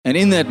And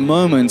in that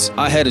moment,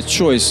 I had a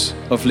choice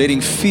of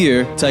letting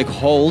fear take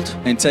hold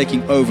and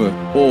taking over,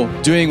 or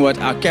doing what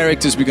our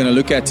characters we're going to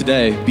look at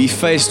today, be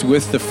faced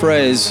with the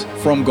phrase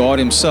from God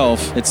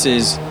Himself. It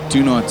says,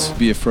 do not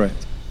be afraid.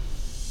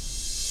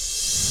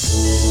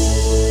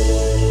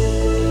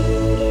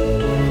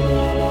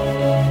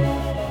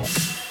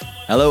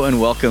 Hello and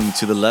welcome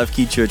to the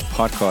LoveKey Church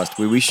podcast,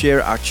 where we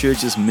share our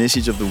church's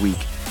message of the week.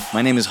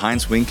 My name is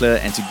Heinz, Winckler,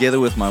 and together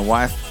with my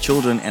wife,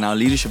 children, and our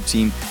leadership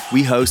team,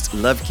 we host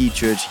LoveKey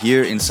Church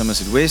here in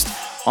Somerset West,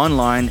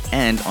 online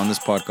and on this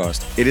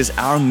podcast. It is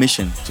our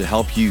mission to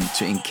help you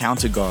to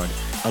encounter God,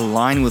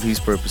 align with His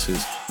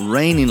purposes,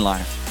 reign in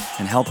life,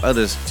 and help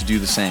others to do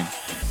the same.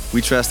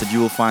 We trust that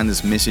you will find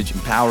this message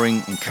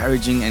empowering,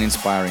 encouraging, and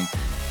inspiring.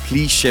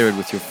 Please share it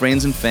with your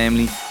friends and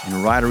family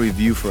and write a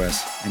review for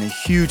us. And a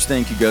huge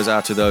thank you goes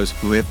out to those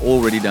who have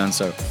already done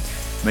so.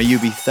 May you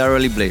be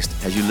thoroughly blessed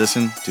as you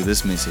listen to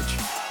this message.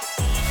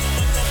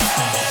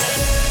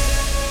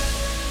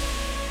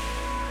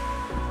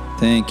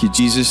 Thank you,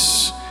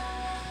 Jesus.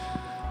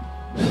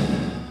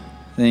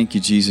 Thank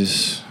you,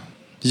 Jesus.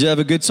 Did you have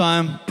a good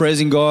time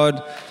praising God?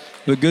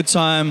 Have a good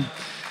time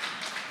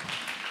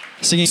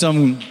singing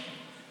some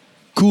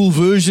cool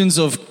versions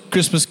of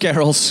Christmas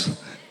carols?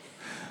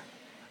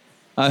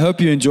 I hope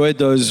you enjoyed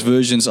those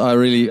versions.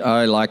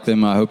 I like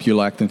them. I hope you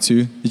like them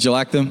too. Did you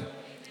like them?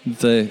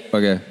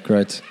 Okay,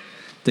 great.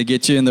 They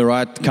get you in the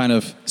right kind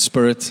of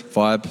spirit,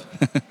 vibe.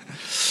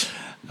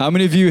 How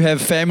many of you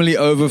have family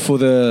over for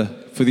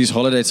these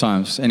holiday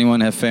times? Anyone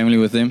have family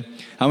with them?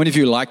 How many of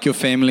you like your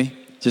family?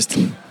 Just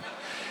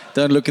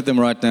don't look at them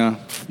right now.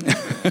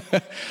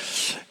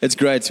 It's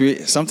great.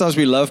 Sometimes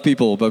we love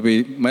people, but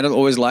we may not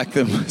always like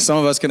them. Some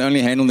of us can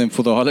only handle them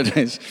for the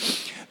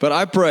holidays. But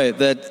I pray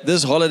that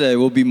this holiday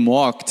will be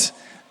marked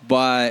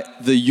by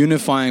the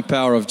unifying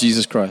power of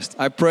Jesus Christ.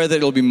 I pray that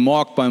it will be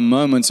marked by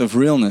moments of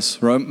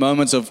realness,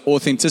 moments of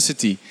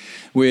authenticity,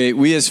 where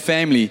we as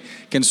family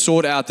can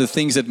sort out the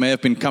things that may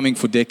have been coming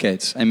for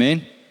decades.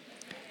 Amen?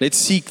 Let's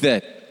seek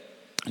that.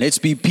 Let's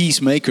be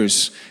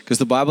peacemakers, because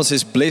the Bible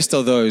says, blessed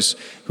are those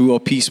who are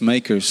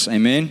peacemakers.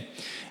 Amen?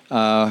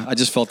 I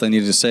just felt I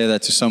needed to say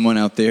that to someone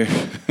out there.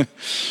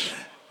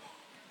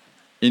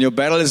 And your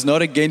battle is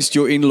not against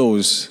your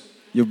in-laws.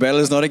 Your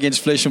battle is not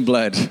against flesh and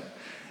blood.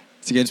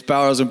 It's against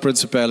powers and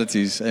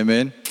principalities.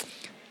 Amen.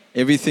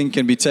 Everything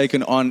can be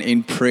taken on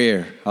in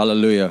prayer.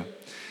 Hallelujah.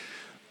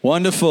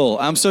 Wonderful.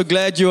 I'm so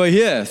glad you are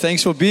here.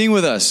 Thanks for being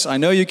with us. I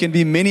know you can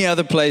be many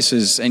other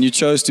places and you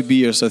chose to be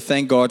here, so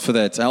thank God for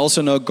that. I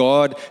also know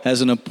God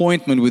has an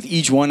appointment with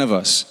each one of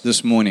us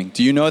this morning.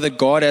 Do you know that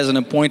God has an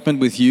appointment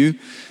with you,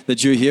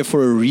 that you're here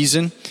for a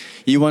reason?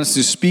 He wants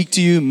to speak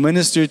to you,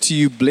 minister to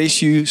you,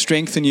 bless you,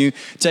 strengthen you,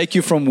 take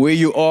you from where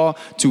you are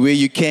to where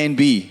you can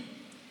be.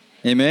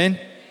 Amen?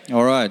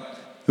 All right.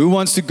 Who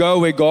wants to go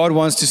where God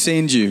wants to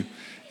send you?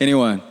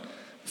 Anyone?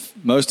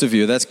 Most of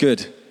you. That's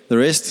good. The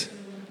rest?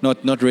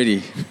 Not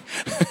ready.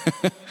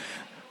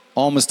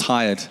 Almost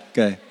tired.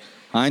 Okay.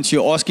 Heinz,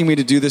 you're asking me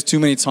to do this too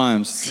many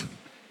times.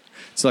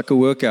 It's like a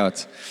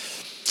workout.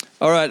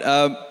 All right.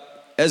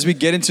 As we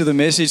get into the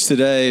message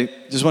today,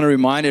 just want to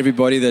remind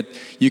everybody that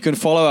you can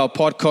follow our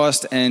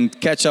podcast and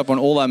catch up on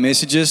all our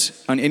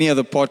messages on any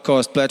other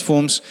podcast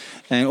platforms.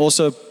 And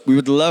also, we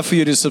would love for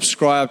you to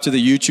subscribe to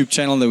the YouTube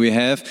channel that we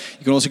have.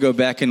 You can also go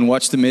back and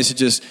watch the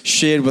messages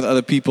shared with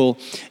other people.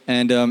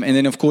 And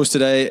then, of course,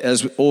 today,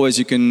 as always,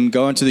 you can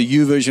go into the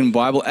YouVersion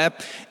Bible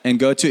app and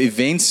go to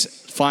events.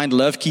 Find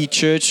LoveKey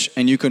Church,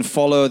 and you can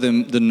follow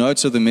the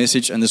notes of the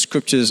message and the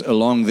scriptures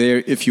along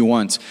there if you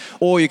want.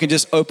 Or you can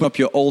just open up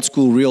your old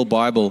school real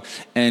Bible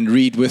and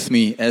read with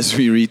me as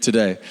we read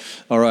today.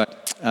 All right.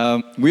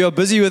 We are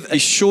busy with a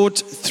short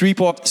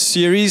 3-part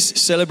series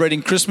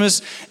celebrating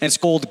Christmas, and it's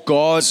called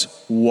God's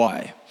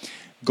Why.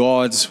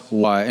 God's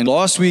Why. And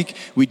last week,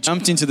 we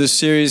jumped into this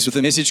series with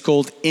a message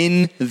called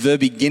In the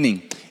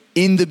Beginning.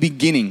 In the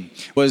beginning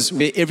was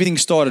where everything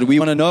started. We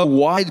want to know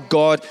why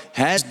God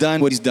has done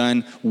what He's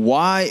done.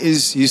 Why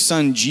is His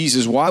Son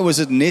Jesus? Why was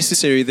it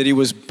necessary that He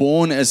was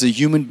born as a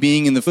human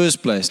being in the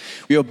first place?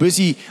 We are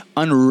busy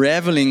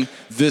unraveling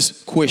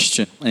this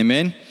question.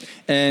 Amen.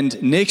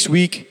 And next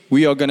week,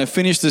 we are going to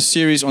finish this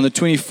series on the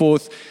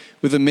 24th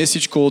with a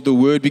message called The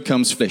Word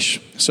Becomes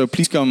Flesh. So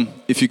please come,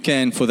 if you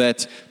can, for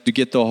that to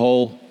get the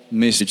whole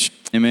message.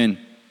 Amen.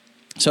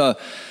 So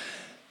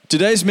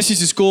today's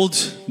message is called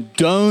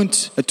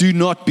Do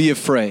Not Be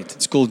Afraid.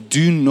 It's called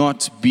Do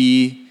Not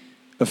Be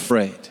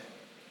Afraid.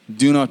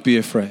 Do not be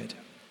afraid.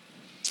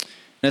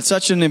 That's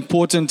such an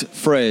important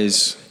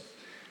phrase.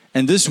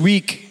 And this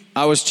week,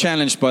 I was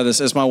challenged by this.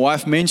 As my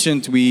wife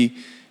mentioned,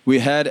 we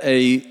had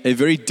a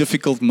very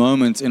difficult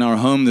moment in our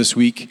home this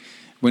week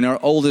when our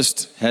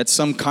oldest had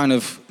some kind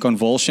of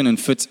convulsion and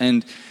fit.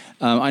 And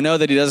I know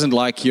that he doesn't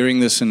like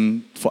hearing this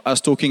and for us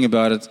talking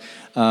about it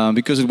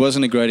because it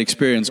wasn't a great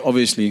experience,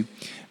 obviously.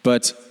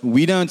 But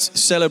we don't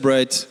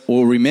celebrate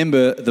or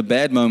remember the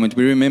bad moment.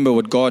 We remember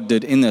what God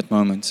did in that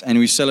moment. And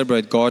we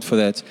celebrate God for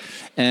that.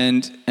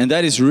 And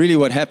that is really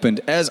what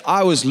happened. As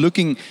I was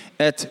looking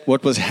at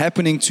what was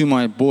happening to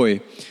my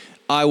boy,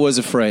 I was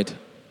afraid.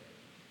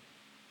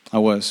 I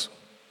was.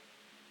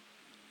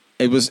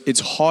 It's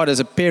hard as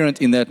a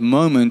parent in that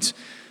moment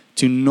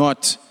to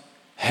not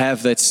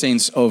have that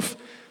sense of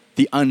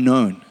the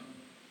unknown,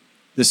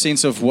 the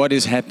sense of what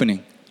is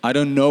happening. I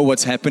don't know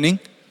what's happening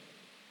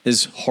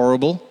is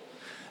horrible.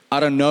 I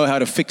don't know how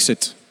to fix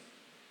it,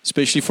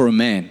 especially for a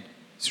man.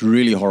 It's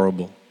really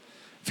horrible.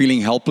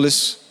 Feeling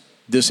helpless,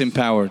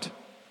 disempowered.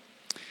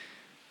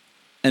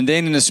 And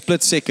then in a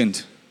split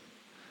second,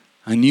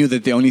 I knew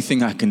that the only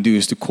thing I can do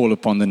is to call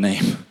upon the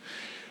name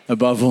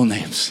above all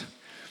names.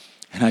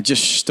 And I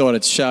just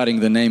started shouting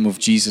the name of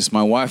Jesus.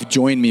 My wife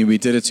joined me. We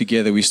did it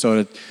together. We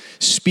started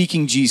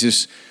speaking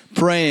Jesus,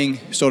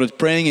 started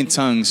praying in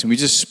tongues, and we're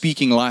just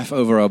speaking life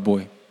over our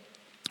boy.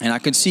 And I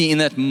could see in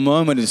that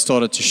moment it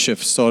started to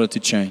shift, started to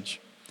change.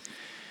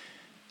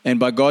 And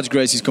by God's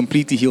grace, he's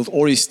completely healed.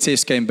 All his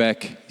tests came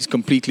back. He's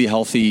completely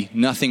healthy.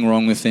 Nothing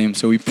wrong with him.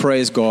 So we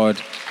praise God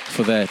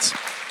for that.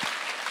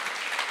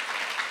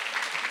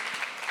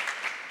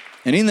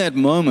 And in that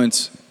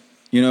moment,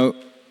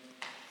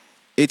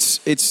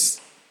 it's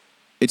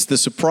the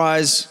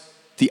surprise,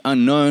 the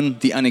unknown,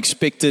 the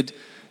unexpected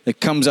that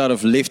comes out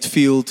of left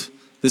field.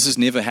 This has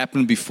never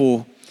happened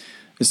before.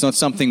 It's not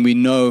something we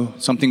know,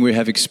 something we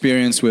have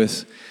experience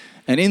with.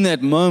 And in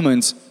that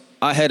moment,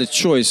 I had a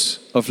choice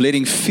of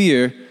letting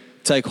fear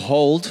take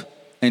hold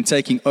and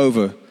taking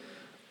over,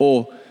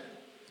 or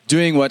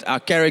doing what our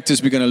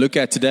characters we're going to look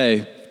at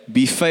today,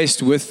 be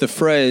faced with the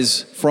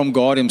phrase from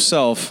God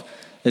himself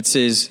that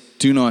says,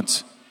 do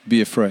not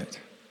be afraid.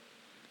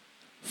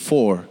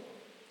 For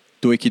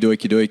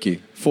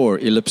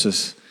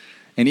ellipsis.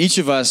 And each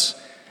of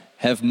us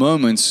have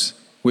moments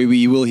where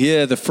we will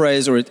hear the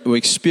phrase or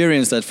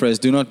experience that phrase,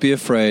 do not be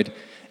afraid.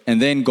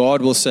 And then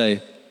God will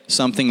say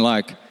something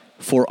like,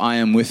 for I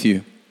am with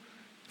you.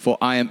 For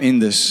I am in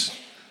this.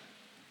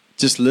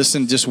 Just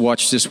listen, just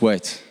watch, just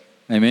wait.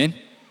 Amen?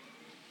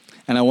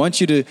 And I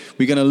want we're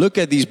going to look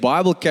at these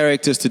Bible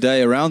characters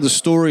today around the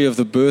story of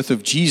the birth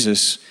of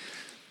Jesus.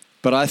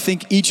 But I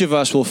think each of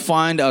us will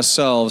find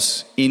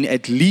ourselves in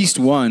at least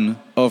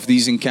one of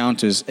these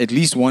encounters, at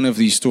least one of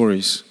these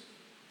stories.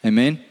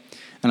 Amen?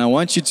 And I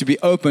want you to be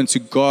open to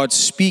God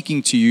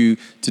speaking to you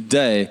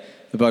today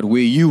about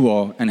where you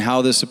are and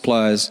how this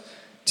applies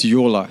to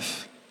your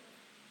life.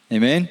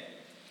 Amen?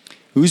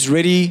 Who's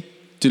ready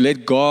to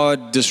let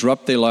God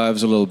disrupt their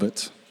lives a little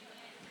bit?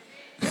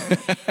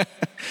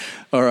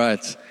 All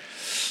right.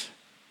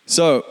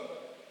 So,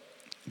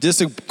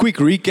 just a quick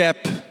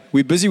recap.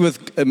 We're busy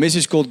with a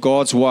message called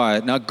God's Why.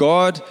 Now,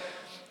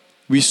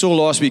 we saw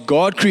last week,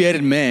 God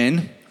created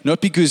man, not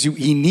because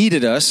he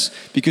needed us,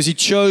 because he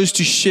chose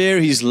to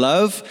share his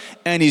love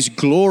and his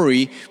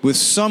glory with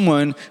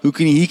someone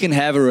he can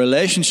have a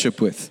relationship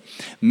with.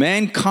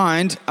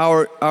 Mankind,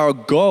 our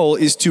goal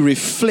is to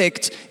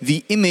reflect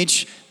the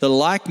image, the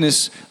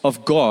likeness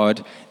of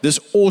God, this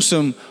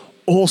awesome,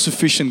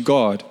 all-sufficient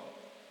God.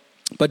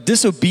 But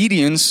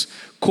disobedience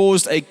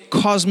caused a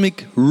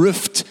cosmic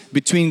rift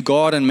between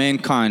God and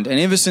mankind. And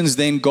ever since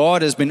then,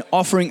 God has been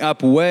offering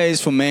up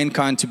ways for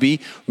mankind to be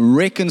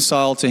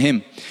reconciled to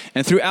him.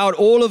 And throughout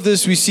all of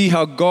this, we see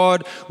how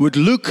God would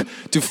look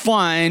to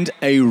find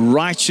a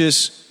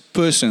righteous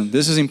person.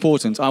 This is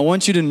important. I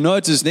want you to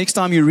notice next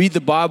time you read the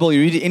Bible,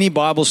 you read any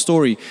Bible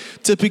story,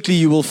 typically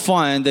you will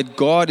find that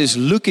God is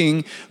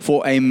looking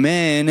for a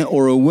man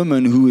or a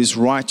woman who is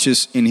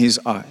righteous in his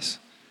eyes,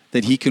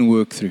 that he can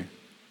work through.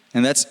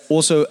 And that's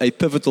also a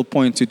pivotal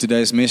point to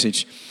today's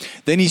message.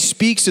 Then he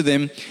speaks to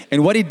them,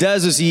 and what he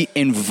does is he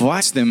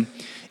invites them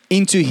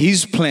into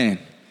his plan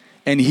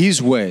and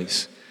his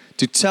ways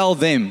to tell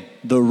them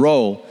the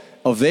role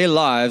of their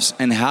lives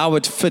and how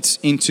it fits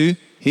into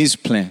his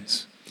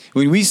plans.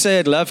 When we say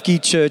at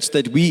LoveKey Church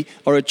that we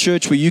are a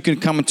church where you can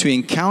come to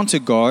encounter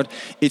God,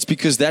 it's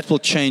because that will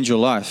change your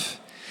life.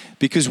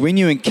 Because when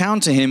you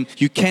encounter him,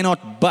 you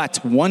cannot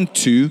but want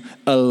to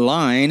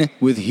align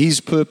with his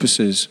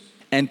purposes.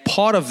 And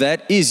part of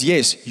that is,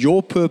 yes,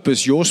 your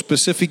purpose, your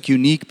specific,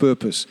 unique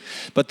purpose.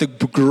 But the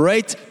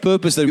great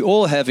purpose that we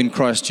all have in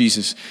Christ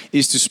Jesus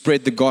is to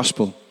spread the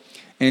gospel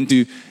and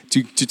to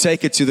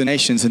take it to the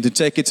nations and to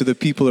take it to the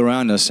people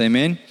around us.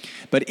 Amen?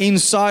 But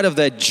inside of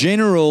that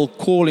general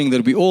calling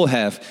that we all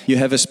have, you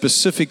have a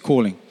specific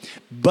calling.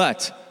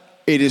 But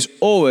it is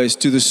always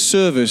to the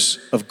service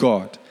of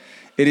God.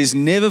 It is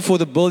never for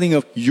the building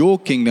of your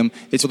kingdom.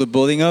 It's for the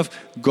building of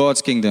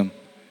God's kingdom.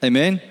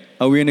 Amen?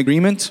 Are we in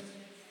agreement?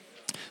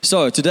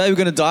 So today we're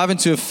going to dive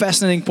into a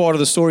fascinating part of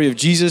the story of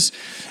Jesus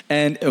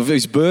and of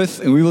his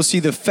birth, and we will see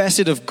the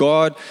facet of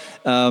God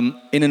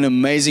in an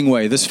amazing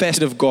way. This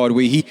facet of God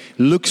where he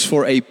looks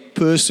for a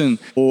person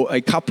or a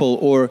couple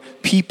or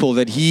people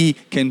that he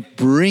can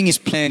bring his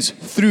plans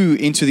through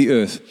into the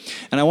earth.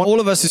 And I want all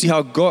of us to see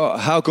how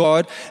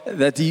God,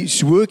 that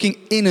he's working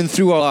in and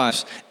through our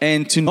lives,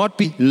 and to not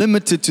be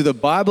limited to the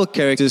Bible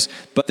characters,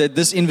 but that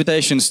this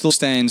invitation still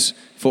stands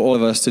for all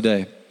of us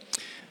today.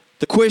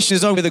 The question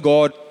is not whether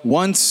God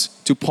wants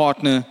to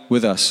partner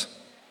with us.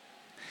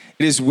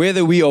 It is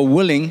whether we are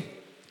willing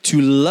to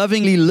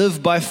lovingly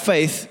live by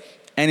faith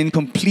and in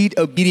complete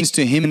obedience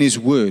to him and his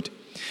word.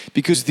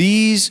 because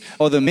these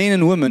are the men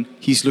and women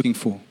He's looking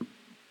for.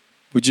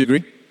 Would you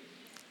agree?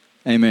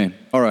 Amen.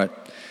 All right.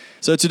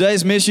 So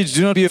today's message,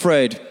 do not be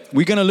afraid.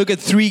 We're going to look at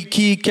 3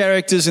 key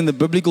characters in the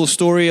biblical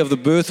story of the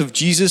birth of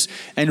Jesus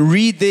and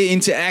read their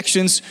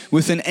interactions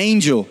with an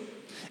angel.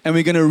 And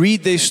we're going to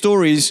read their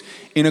stories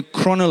in a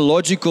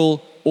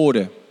chronological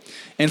order.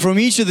 And from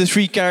each of the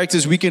 3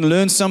 characters, we can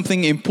learn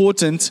something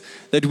important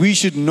that we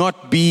should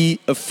not be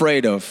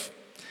afraid of.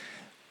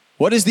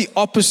 What is the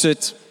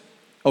opposite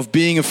of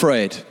being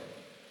afraid?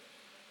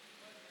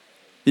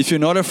 If you're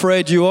not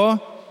afraid, you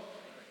are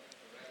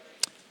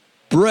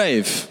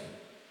brave,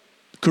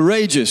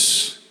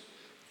 courageous,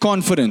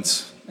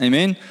 confident.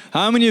 Amen.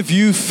 How many of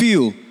you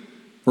feel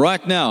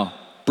right now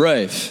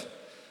brave,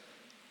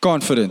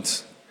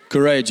 confident,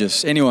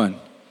 courageous? Anyone?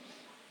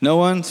 No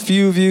one?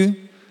 Few of you?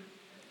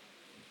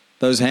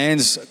 Those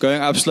hands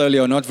going up slowly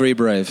are not very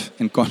brave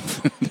and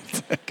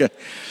confident. Okay.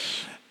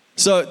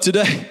 So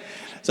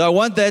I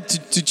want that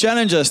to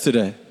challenge us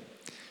today.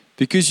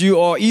 Because you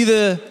are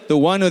either the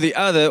one or the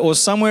other, or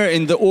somewhere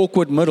in the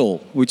awkward middle,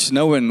 which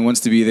no one wants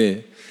to be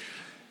there.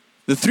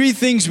 The 3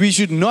 things we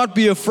should not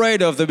be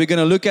afraid of that we're going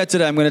to look at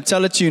today, I'm going to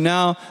tell it to you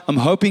now. I'm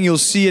hoping you'll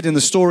see it in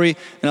the story,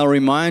 and I'll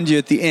remind you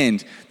at the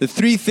end. The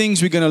 3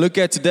 things we're going to look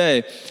at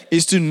today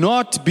is to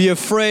not be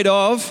afraid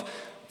of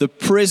the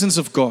presence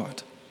of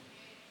God.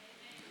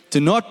 To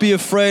not be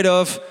afraid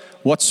of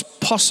what's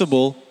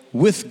possible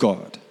with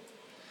God.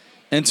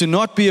 And to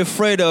not be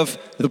afraid of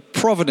the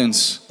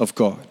providence of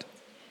God.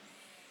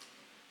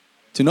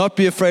 To not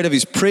be afraid of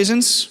His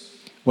presence,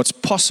 what's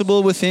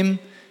possible with Him,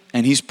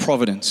 and His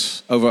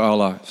providence over our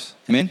lives.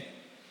 Amen?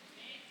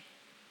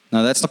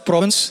 Now that's the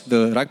province,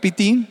 the rugby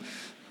team.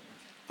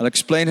 I'll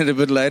explain it a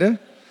bit later.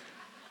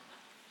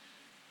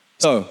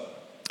 So,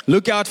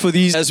 look out for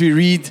these as we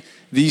read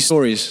these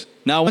stories.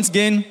 Now, once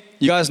again,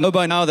 you guys know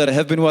by now that I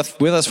have been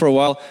with us for a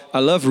while. I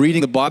love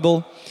reading the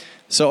Bible.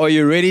 So are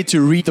you ready to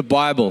read the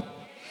Bible?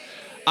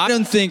 I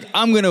don't think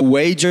I'm going to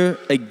wager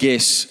a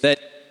guess that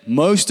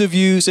most of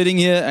you sitting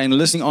here and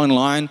listening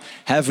online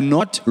have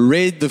not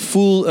read the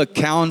full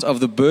account of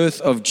the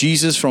birth of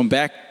Jesus from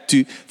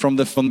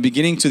the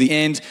beginning to the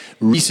end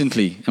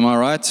recently. Am I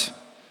right?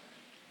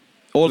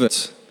 All of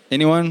it.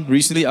 Anyone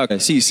recently? Okay.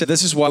 See, so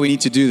this is why we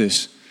need to do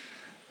this.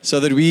 So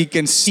that we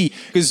can see.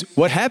 Because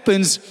what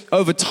happens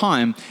over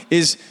time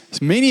is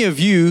many of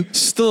you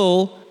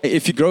still,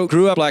 if you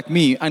grew up like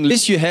me,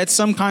 unless you had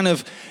some kind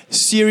of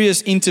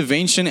serious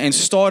intervention and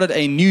started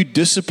a new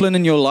discipline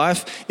in your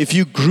life, if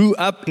you grew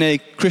up in a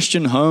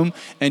Christian home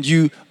and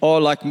you are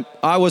like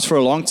I was for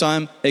a long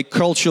time, a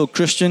cultural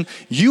Christian,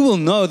 you will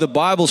know the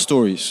Bible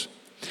stories.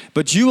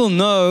 But you will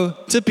know,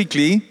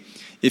 typically,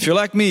 if you're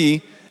like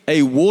me,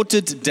 a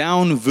watered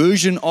down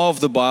version of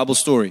the Bible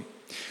story.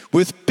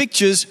 With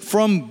pictures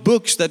from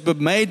books that were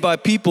made by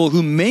people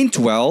who meant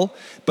well,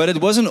 but it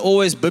wasn't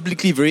always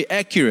biblically very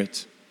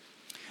accurate.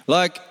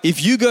 Like,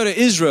 if you go to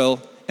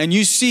Israel and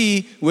you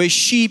see where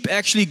sheep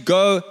actually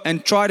go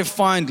and try to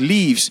find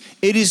leaves,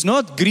 it is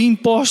not green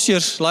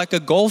pastures like a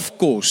golf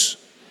course.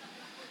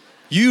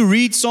 You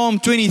read Psalm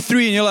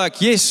 23 and you're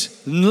like,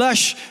 yes,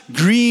 lush,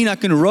 green, I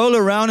can roll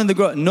around in the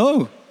grass.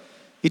 No,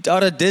 it's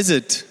out of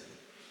desert.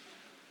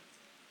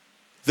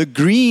 The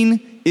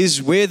green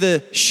is where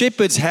the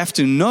shepherds have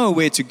to know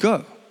where to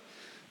go.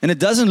 And it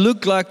doesn't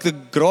look like the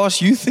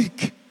grass you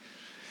think.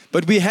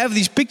 But we have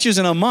these pictures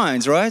in our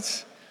minds,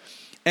 right?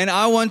 And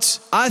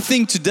I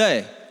think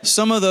today,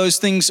 some of those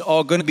things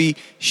are going to be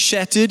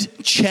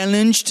shattered,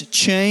 challenged,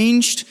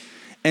 changed.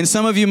 And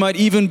some of you might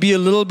even be a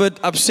little bit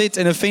upset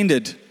and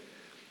offended.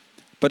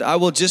 But I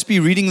will just be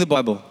reading the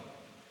Bible.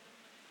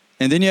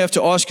 And then you have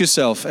to ask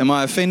yourself, am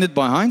I offended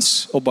by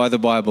Heinz or by the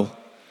Bible?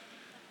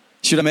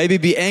 Should I maybe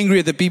be angry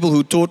at the people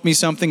who taught me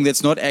something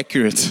that's not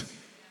accurate?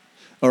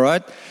 All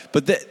right?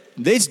 But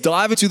let's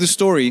dive into the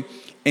story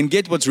and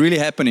get what's really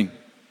happening.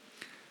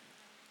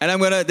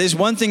 And there's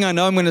one thing I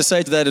know I'm going to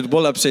say to that, it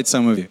will upset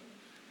some of you.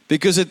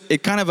 Because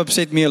it kind of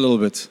upset me a little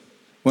bit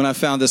when I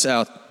found this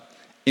out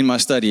in my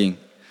studying.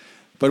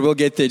 But we'll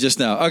get there just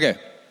now. Okay.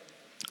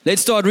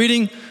 Let's start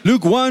reading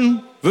Luke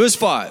 1, verse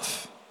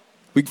 5.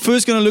 We're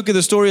first going to look at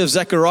the story of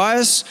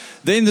Zacharias,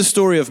 then the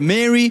story of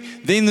Mary,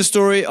 then the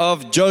story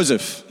of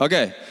Joseph.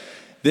 Okay.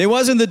 There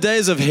was in the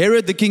days of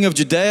Herod, the king of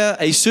Judea,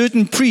 a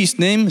certain priest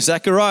named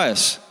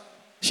Zacharias.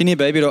 Sien jy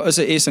baby, daar is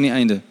 'n S aan die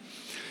einde.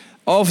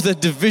 Of the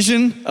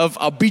division of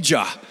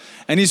Abijah.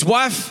 And his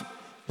wife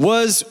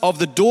was of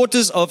the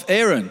daughters of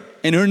Aaron.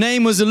 And her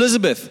name was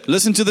Elizabeth.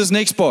 Listen to this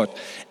next part.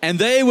 And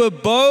they were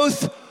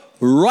both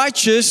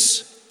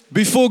righteous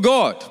before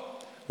God,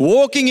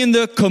 walking in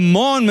the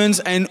commandments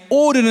and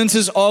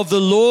ordinances of the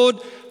Lord,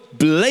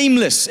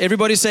 blameless.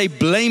 Everybody say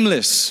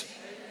blameless.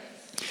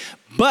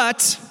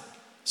 But,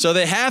 so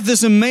they have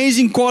this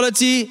amazing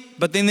quality,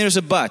 but then there's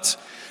a but.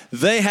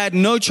 They had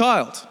no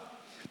child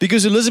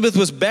because Elizabeth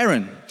was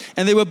barren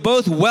and they were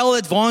both well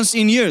advanced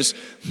in years.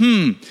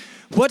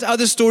 What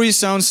other stories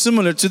sound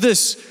similar to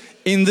this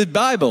in the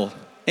Bible?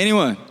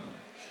 Anyone?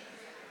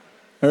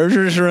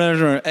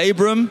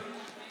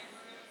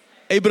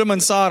 Abram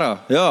and Sarah.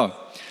 Yeah.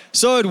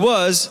 So it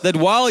was that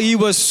while he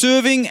was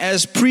serving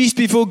as priest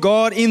before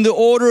God in the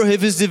order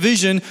of his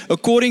division,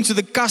 according to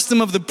the custom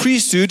of the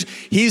priesthood,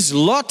 his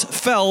lot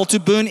fell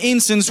to burn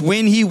incense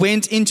when he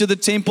went into the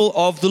temple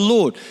of the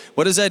Lord.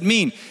 What does that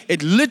mean?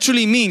 It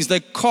literally means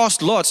they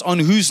cast lots on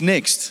who's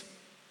next.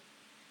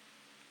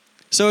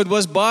 So it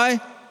was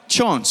by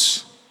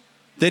chance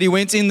that he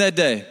went in that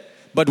day.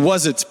 But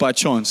was it by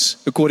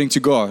chance, according to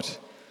God?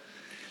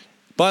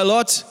 By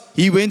lot,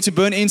 he went to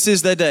burn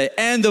incense that day.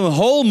 And the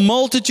whole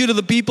multitude of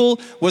the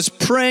people was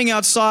praying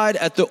outside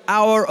at the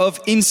hour of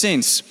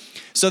incense.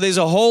 So there's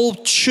a whole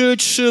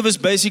church service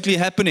basically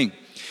happening.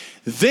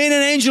 Then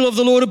an angel of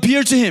the Lord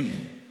appeared to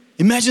him.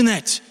 Imagine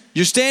that.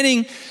 You're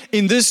standing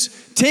in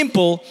this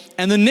temple,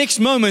 and the next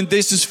moment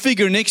there's this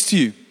figure next to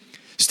you,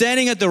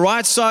 standing at the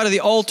right side of the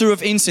altar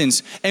of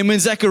incense. And when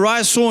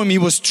Zacharias saw him, he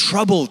was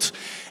troubled,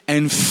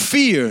 and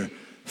fear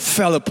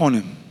fell upon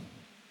him.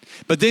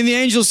 But then the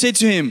angel said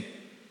to him,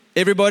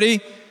 everybody,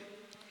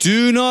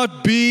 do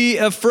not be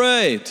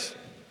afraid.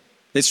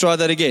 Let's try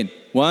that again.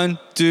 1,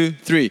 2,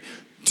 3.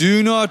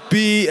 Do not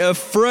be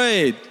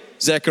afraid,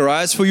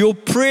 Zacharias, for your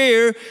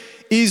prayer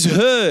is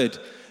heard.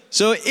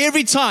 So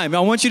every time, I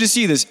want you to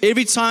see this,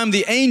 every time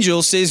the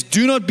angel says,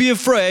 do not be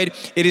afraid,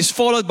 it is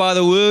followed by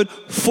the word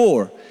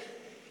for.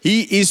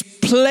 He is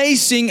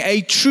placing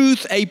a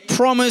truth, a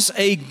promise,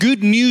 a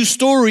good news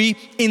story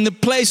in the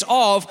place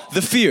of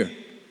the fear.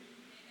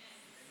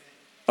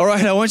 All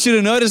right, I want you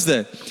to notice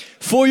that.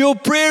 For your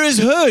prayer is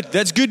heard.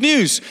 That's good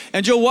news.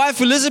 And your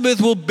wife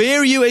Elizabeth will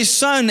bear you a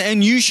son,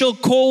 and you shall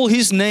call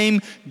his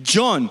name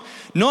John.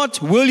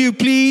 Not will you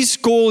please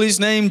call his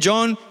name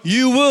John.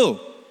 You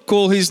will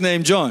call his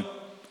name John.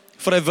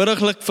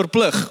 Vrywilliglik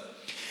verplig.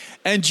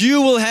 And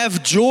you will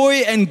have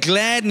joy and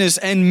gladness,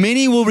 and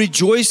many will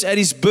rejoice at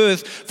his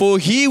birth, for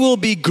he will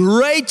be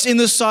great in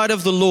the sight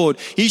of the Lord.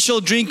 He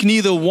shall drink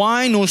neither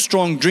wine nor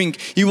strong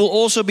drink. He will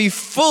also be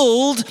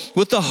filled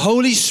with the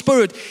Holy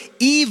Spirit,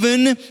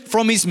 even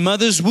from his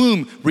mother's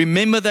womb.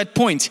 Remember that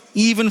point,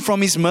 even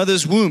from his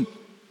mother's womb.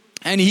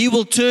 And he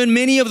will turn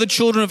many of the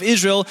children of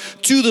Israel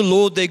to the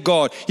Lord their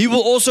God. He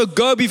will also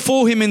go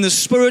before him in the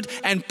spirit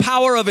and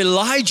power of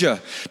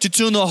Elijah, to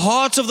turn the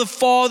hearts of the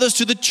fathers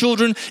to the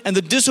children and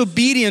the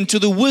disobedient to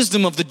the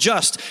wisdom of the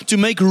just, to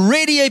make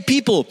ready a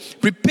people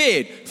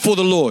prepared for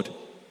the Lord.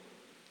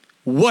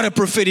 What a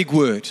prophetic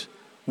word.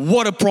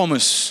 What a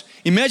promise.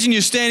 Imagine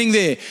you're standing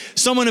there,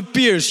 someone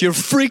appears, you're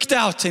freaked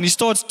out, and he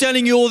starts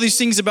telling you all these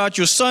things about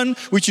your son,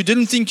 which you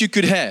didn't think you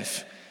could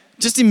have.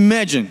 Just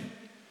imagine,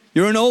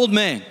 you're an old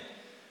man.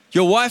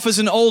 Your wife is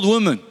an old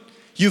woman.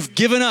 You've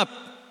given up.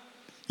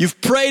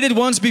 You've prayed it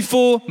once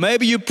before.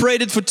 Maybe you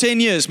prayed it for 10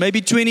 years, maybe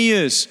 20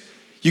 years.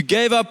 You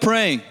gave up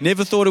praying.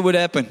 Never thought it would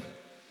happen.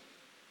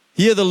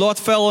 Here the lot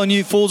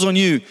falls on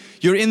you.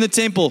 You're in the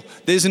temple.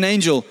 There's an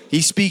angel.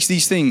 He speaks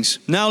these things.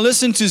 Now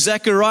listen to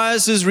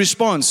Zacharias'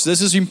 response.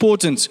 This is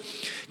important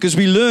because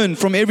we learn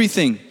from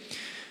everything.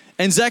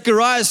 And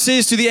Zacharias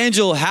says to the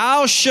angel,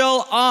 how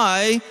shall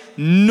I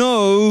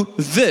know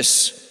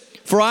this?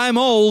 For I'm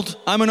old,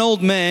 I'm an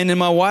old man, and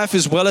my wife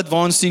is well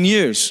advanced in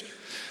years.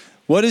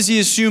 What is he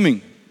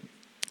assuming?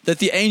 That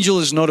the angel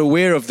is not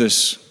aware of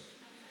this.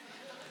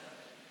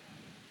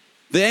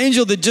 The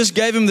angel that just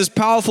gave him this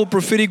powerful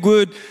prophetic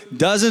word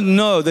doesn't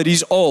know that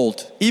he's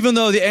old. Even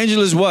though the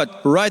angel is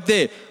what? Right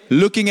there,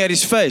 looking at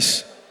his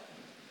face.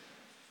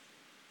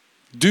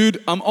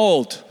 Dude, I'm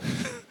old.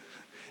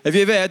 Have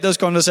you ever had those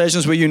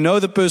conversations where you know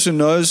the person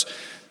knows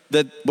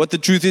that what the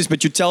truth is,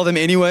 but you tell them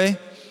anyway?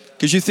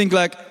 Because you think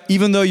like,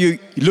 even though you're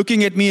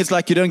looking at me, it's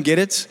like you don't get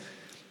it.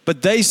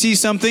 But they see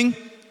something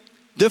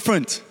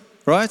different,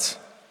 right?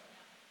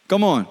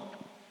 Come on.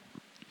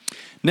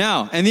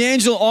 Now, and the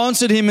angel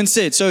answered him and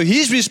said, so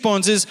his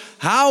response is,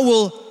 how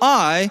will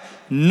I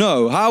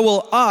know? How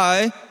will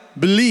I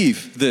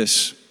believe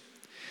this?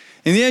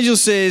 And the angel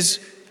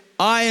says,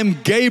 I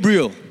am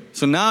Gabriel.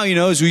 So now he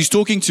knows who he's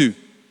talking to.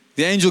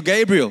 The angel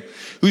Gabriel,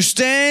 who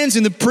stands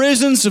in the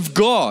presence of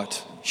God.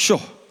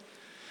 Sure.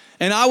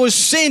 And I was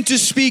sent to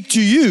speak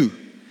to you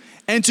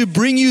and to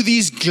bring you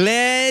these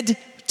glad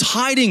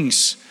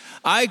tidings.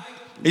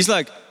 He's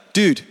like,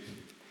 dude,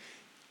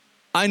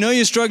 I know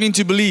you're struggling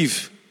to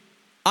believe.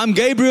 I'm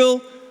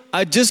Gabriel.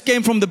 I just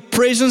came from the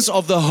presence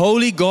of the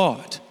Holy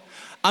God.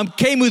 I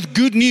came with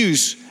good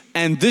news.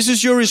 And this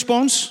is your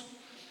response?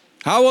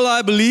 How will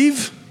I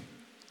believe?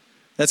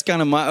 That's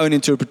kind of my own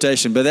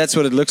interpretation, but that's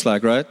what it looks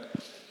like, right?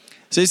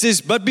 So he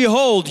says, but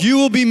behold, you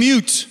will be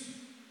mute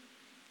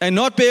and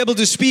not be able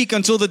to speak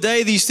until the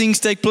day these things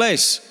take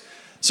place.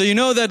 So you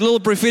know that little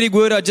prophetic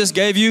word I just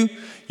gave you?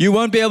 You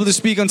won't be able to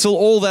speak until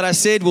all that I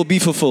said will be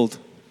fulfilled.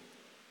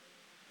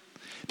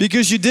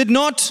 Because you did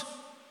not,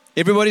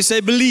 everybody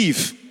say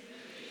believe.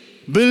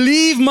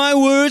 Believe my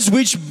words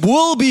which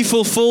will be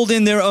fulfilled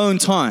in their own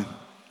time.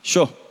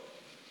 Sure.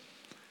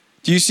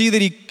 Do you see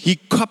that he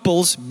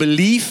couples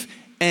belief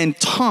and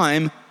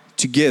time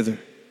together?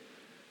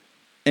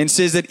 And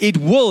says that it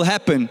will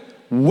happen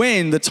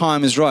when the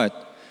time is right.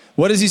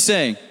 What is he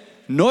saying?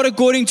 Not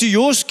according to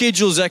your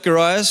schedule,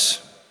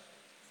 Zacharias.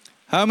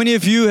 How many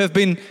of you have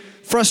been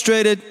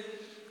frustrated,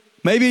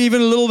 Maybe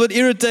even a little bit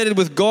irritated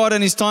with God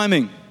and His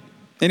timing.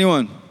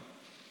 Anyone?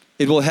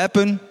 It will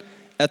happen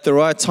at the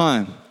right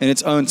time, in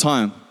its own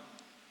time.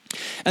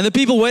 And the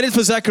people waited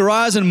for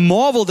Zacharias and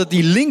marveled that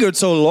he lingered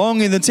so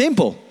long in the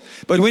temple.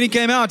 But when he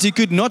came out, he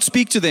could not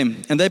speak to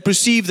them. And they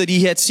perceived that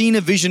he had seen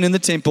a vision in the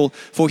temple,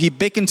 for he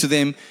beckoned to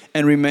them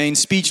and remained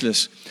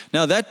speechless.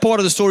 Now that part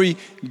of the story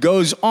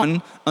goes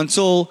on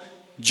until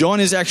John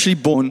is actually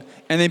born.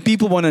 And then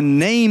people want to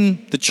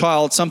name the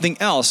child something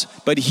else.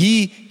 But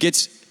he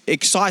gets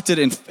excited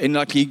and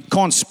like he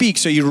can't speak.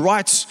 So he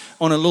writes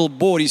on a little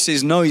board. He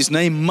says, no, his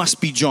name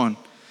must be John.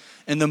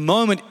 And the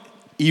moment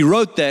he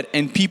wrote that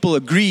and people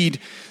agreed,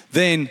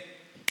 then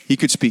he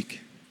could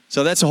speak.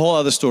 So that's a whole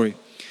other story.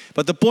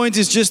 But the point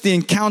is just the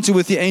encounter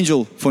with the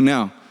angel for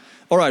now.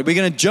 All right, we're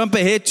going to jump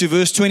ahead to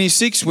verse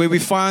 26 where we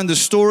find the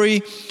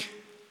story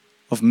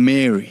of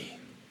Mary,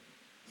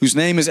 whose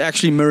name is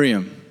actually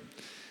Miriam.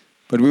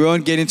 But we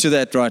won't get into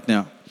that right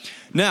now.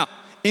 Now,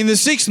 in the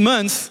 6th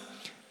month,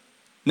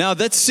 now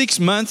that 6th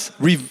month,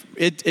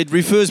 it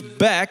refers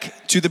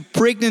back to the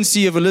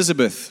pregnancy of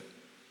Elizabeth.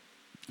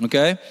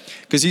 Okay?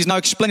 Because he's now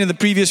explaining the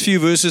previous few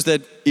verses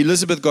that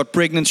Elizabeth got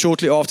pregnant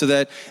shortly after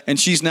that, and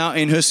she's now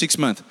in her 6th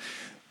month.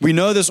 We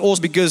know this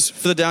also because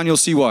further down you'll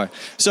see why.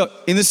 So,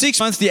 in the 6th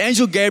month, the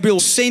angel Gabriel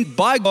was sent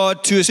by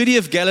God to a city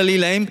of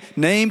Galilee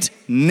named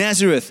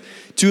Nazareth,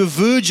 to a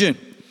virgin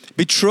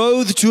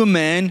betrothed to a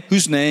man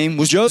whose name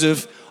was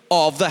Joseph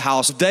of the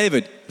house of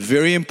David.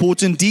 Very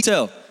important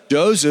detail.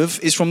 Joseph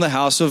is from the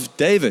house of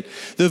David.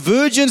 The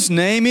virgin's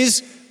name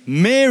is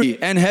Mary,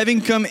 and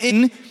having come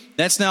in,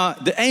 that's now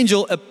the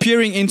angel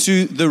appearing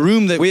into the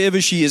room that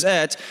wherever she is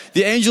at,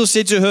 the angel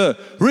said to her,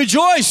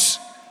 "Rejoice,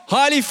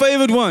 highly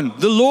favored one,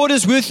 the Lord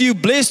is with you,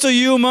 blessed are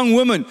you among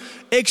women!"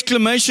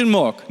 Exclamation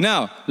mark.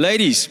 Now,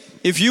 ladies,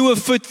 if you were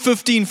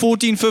 14,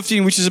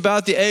 15, which is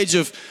about the age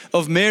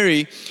of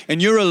Mary,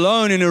 and you're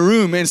alone in a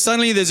room, and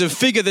suddenly there's a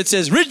figure that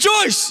says,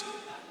 "Rejoice!"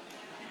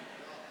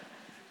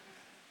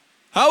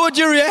 How would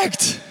you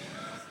react?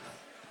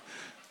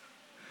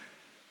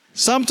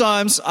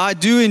 Sometimes I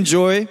do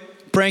enjoy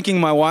pranking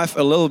my wife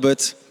a little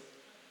bit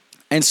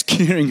and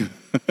scaring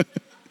her.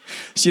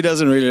 She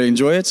doesn't really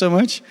enjoy it so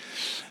much.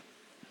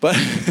 But,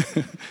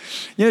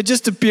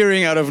 just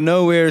appearing out of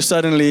nowhere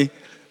suddenly,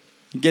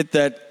 get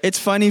that. It's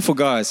funny for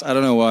guys. I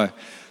don't know why.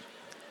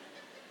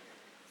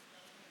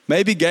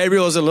 Maybe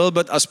Gabriel is a little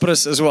bit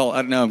asperous as well. I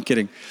don't know, I'm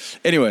kidding.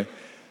 Anyway,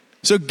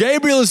 so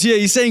Gabriel is here.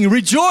 He's saying,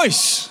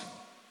 "Rejoice."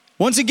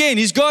 Once again,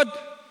 he's got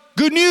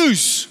good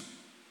news,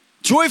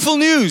 joyful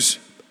news,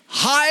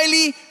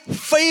 highly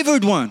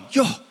favored one.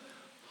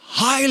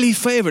 Highly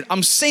favored.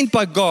 I'm sent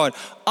by God.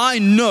 I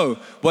know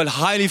what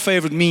highly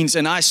favored means,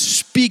 and I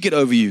speak it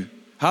over you.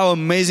 How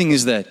amazing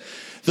is that?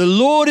 The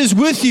Lord is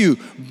with you.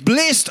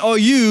 Blessed are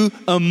you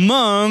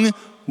among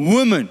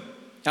women.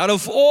 Out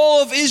of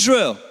all of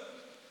Israel,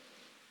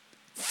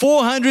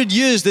 400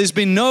 years, there's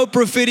been no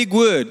prophetic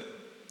word.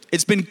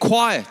 It's been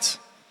quiet.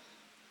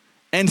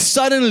 And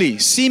suddenly,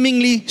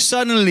 seemingly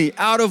suddenly,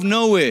 out of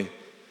nowhere,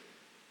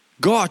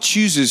 God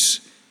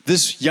chooses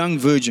this young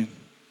virgin.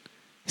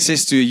 He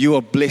says to her, "You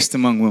are blessed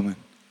among women."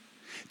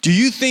 Do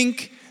you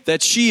think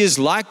that she is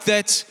like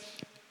that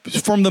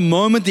from the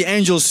moment the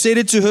angel said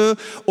it to her?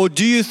 Or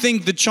do you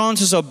think the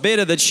chances are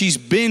better that she's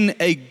been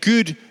a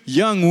good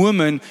young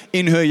woman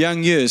in her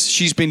young years?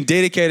 She's been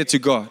dedicated to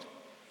God.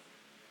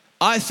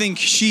 I think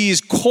she is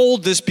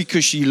called this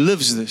because she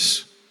lives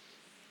this.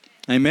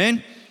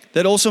 Amen?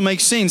 That also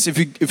makes sense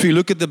if you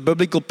look at the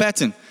biblical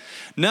pattern.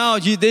 Now,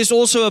 there's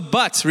also a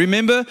but.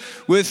 Remember,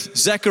 with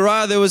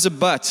Zechariah, there was a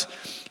but.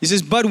 He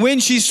says, "But when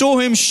she saw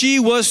him, she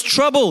was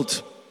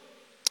troubled."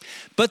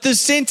 But the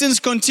sentence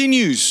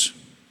continues.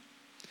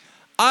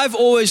 I've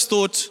always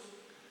thought,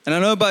 and I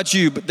know about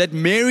you, but that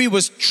Mary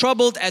was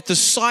troubled at the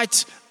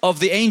sight of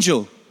the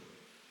angel.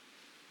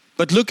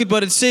 But look at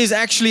what it says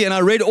actually, and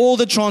I read all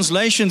the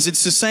translations.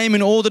 It's the same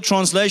in all the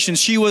translations.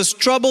 She was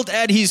troubled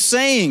at his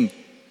saying,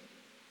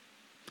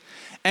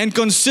 and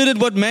considered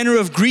what manner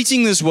of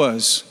greeting this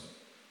was.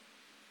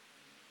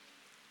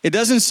 It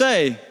doesn't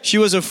say she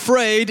was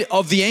afraid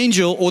of the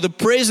angel or the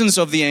presence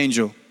of the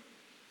angel.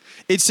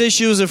 It says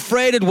she was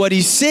afraid at what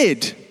he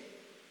said.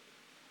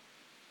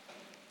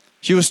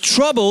 She was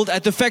troubled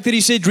at the fact that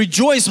he said,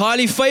 "Rejoice,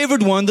 highly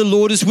favored one, the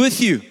Lord is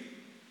with you."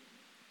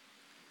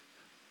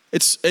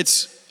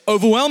 It's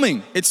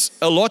overwhelming. It's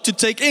a lot to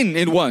take in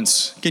at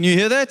once. Can you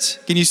hear that?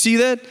 Can you see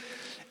that?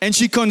 And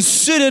she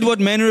considered what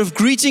manner of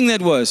greeting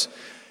that was.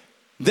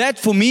 That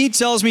for me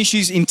tells me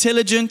she's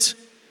intelligent.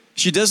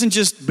 She doesn't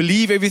just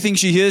believe everything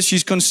she hears,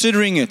 she's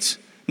considering it.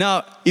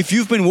 Now, if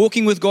you've been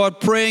walking with God,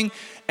 praying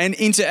and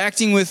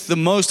interacting with the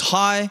Most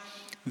High,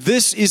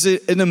 this is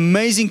an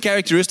amazing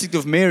characteristic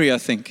of Mary, I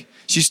think.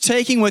 She's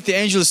taking what the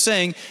angel is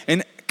saying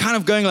and kind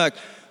of going like,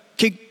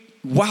 okay,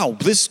 wow,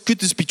 could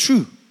this be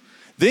true?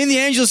 Then the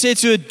angel said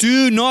to her,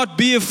 "Do not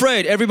be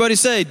afraid." Everybody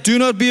say, "Do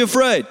not be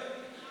afraid."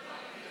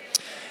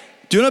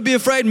 "Do not be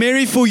afraid,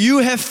 Mary, for you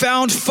have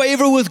found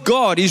favor with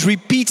God." He's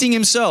repeating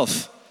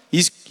himself.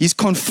 He's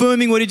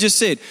confirming what he just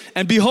said.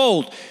 And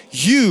behold,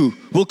 you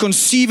will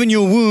conceive in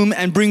your womb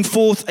and bring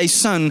forth a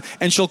son,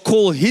 and shall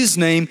call his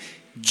name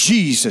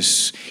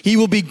Jesus. He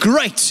will be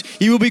great.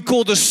 He will be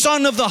called the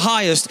Son of the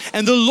Highest.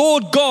 And the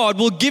Lord God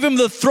will give him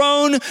the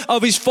throne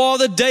of his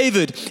father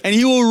David. And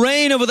he will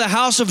reign over the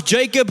house of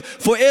Jacob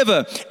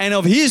forever. And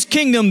of his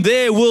kingdom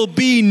there will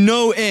be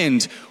no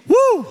end.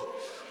 Woo!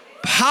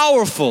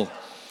 Powerful.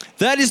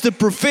 That is the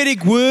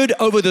prophetic word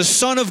over the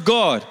Son of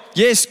God.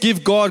 Yes,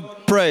 give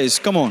God praise.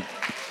 Come on.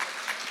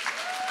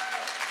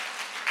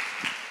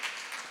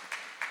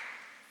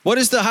 What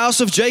is the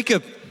house of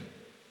Jacob?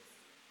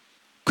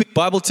 Quick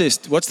Bible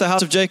test. What's the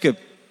house of Jacob?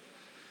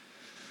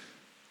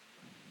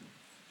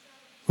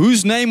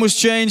 Whose name was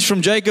changed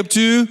from Jacob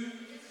to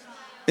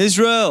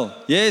Israel?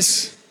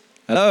 Yes.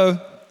 Hello.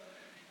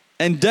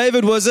 And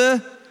David was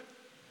a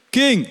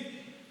king.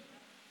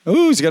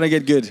 Ooh, it's going to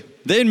get good.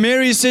 Then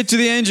Mary said to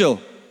the angel.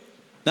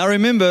 Now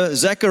remember,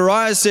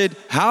 Zechariah said,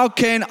 how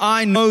can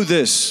I know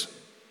this?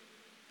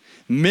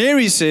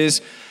 Mary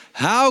says,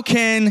 how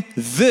can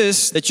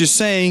this that you're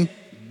saying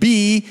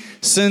be,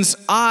 since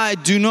I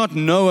do not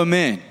know a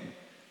man?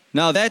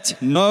 Now that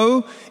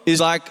know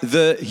is like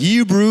the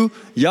Hebrew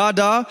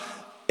yada.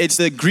 It's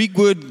the Greek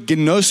word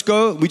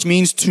gnosko, which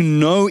means to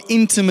know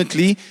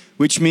intimately,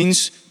 which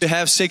means to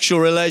have sexual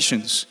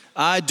relations.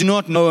 I do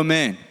not know a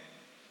man,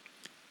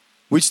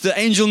 which the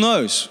angel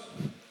knows.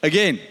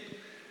 Again,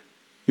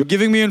 you're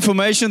giving me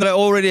information that I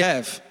already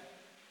have.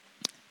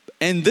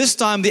 And this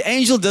time the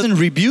angel doesn't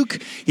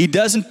rebuke, he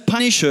doesn't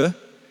punish her.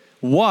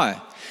 Why?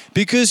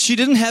 Because she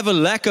didn't have a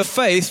lack of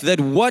faith that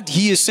what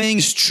he is saying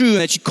is true and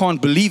that she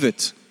can't believe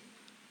it.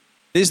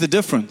 There's the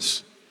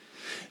difference.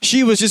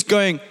 She was just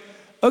going,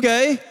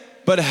 okay,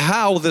 but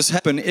how will this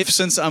happen if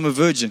since I'm a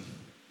virgin?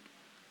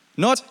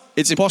 Not,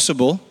 it's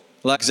impossible,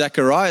 like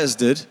Zacharias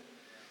did.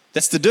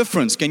 That's the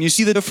difference. Can you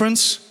see the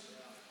difference?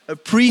 A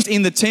priest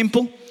in the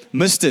temple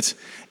missed it.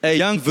 A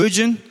young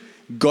virgin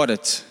got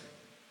it.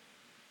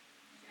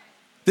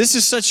 This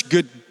is such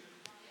good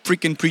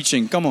freaking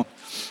preaching. Come on.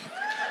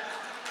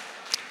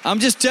 I'm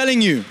just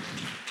telling you.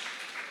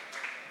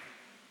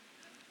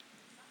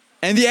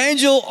 And the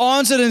angel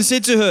answered and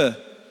said to her,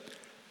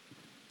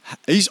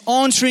 he's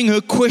answering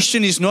her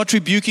question, he's not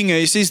rebuking her.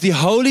 He says, the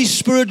Holy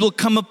Spirit will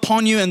come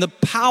upon you and the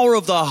power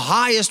of the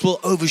highest will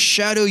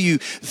overshadow you.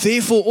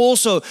 Therefore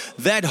also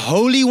that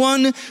Holy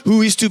One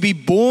who is to be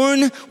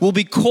born will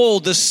be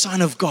called the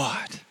Son of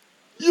God.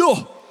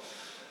 Yo!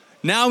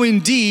 Now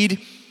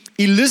indeed,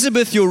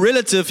 Elizabeth, your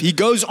relative, he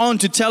goes on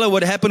to tell her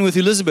what happened with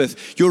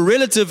Elizabeth. Your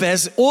relative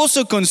has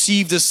also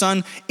conceived a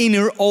son in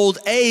her old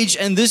age,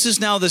 and this is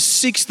now the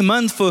 6th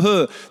month for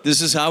her.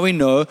 This is how we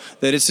know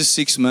that it's the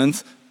 6th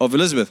month of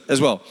Elizabeth as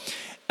well.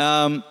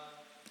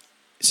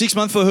 6th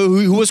month for her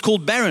who was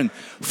called barren.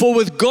 For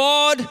with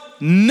God,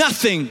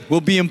 nothing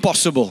will be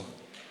impossible.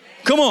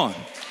 Come on.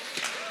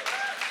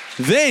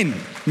 Then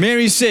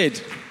Mary said,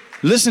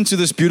 listen to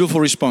this beautiful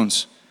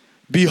response.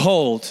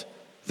 Behold,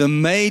 the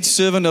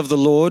maidservant of the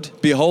Lord,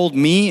 behold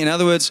me. In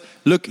other words,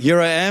 look, here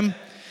I am.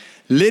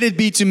 Let it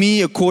be to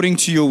me according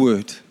to your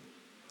word.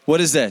 What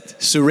is that?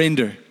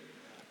 Surrender,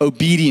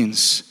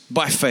 obedience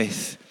by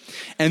faith.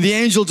 And the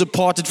angel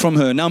departed from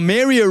her. Now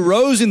Mary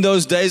arose in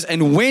those days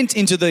and went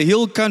into the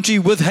hill country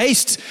with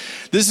haste.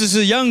 This is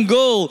a young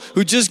girl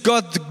who just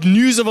got the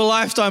news of a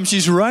lifetime.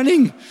 She's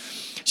running.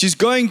 She's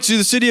going to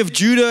the city of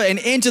Judah and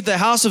entered the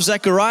house of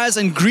Zacharias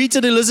and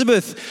greeted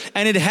Elizabeth.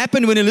 And it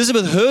happened when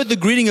Elizabeth heard the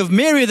greeting of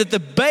Mary that the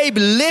babe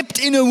leapt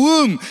in her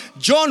womb.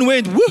 John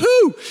went,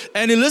 woohoo!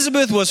 And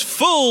Elizabeth was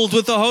filled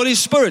with the Holy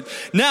Spirit.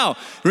 Now,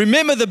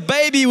 remember the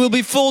baby will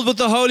be filled with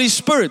the Holy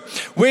Spirit.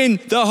 When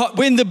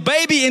the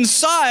baby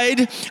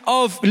inside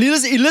of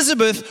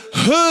Elizabeth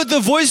heard the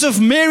voice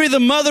of Mary, the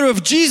mother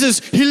of Jesus,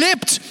 he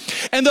leapt.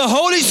 And the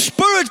Holy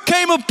Spirit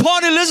came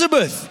upon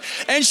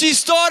Elizabeth. And she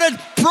started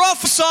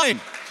prophesying.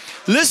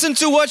 Listen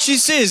to what she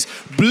says.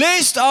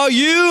 Blessed are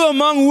you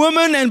among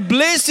women, and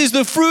blessed is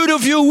the fruit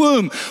of your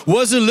womb.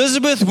 Was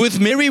Elizabeth with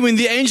Mary when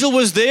the angel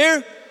was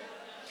there?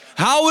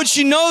 How would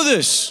she know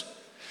this?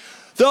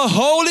 The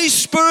Holy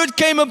Spirit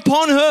came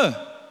upon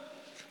her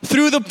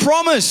through the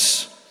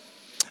promise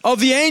of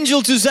the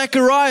angel to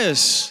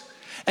Zacharias.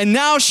 And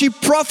now she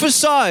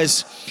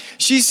prophesies.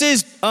 She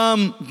says,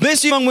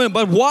 bless you among women,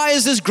 but why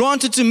is this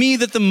granted to me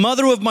that the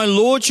mother of my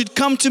Lord should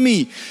come to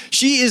me?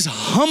 She is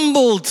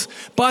humbled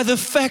by the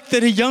fact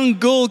that a young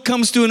girl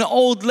comes to an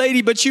old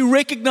lady, but she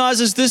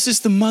recognizes this is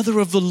the mother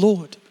of the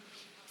Lord.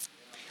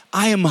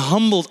 I am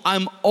humbled.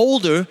 I'm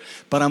older,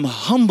 but I'm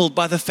humbled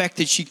by the fact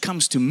that she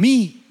comes to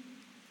me.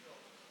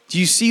 Do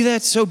you see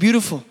that? So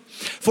beautiful.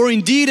 For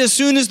indeed, as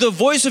soon as the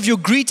voice of your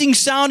greeting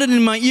sounded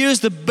in my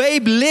ears, the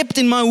babe leapt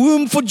in my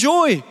womb for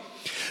joy.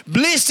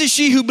 Blessed is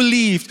she who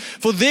believed,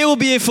 for there will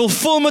be a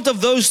fulfillment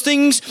of those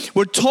things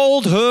were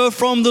told her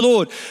from the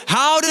Lord.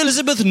 How did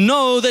Elizabeth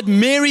know that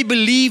Mary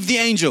believed the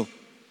angel?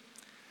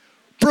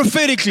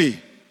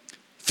 Prophetically,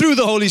 through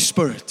the Holy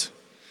Spirit.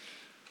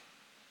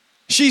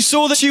 She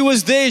saw that she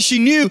was there. She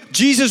knew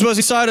Jesus was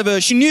inside of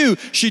her. She knew.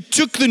 She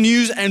took the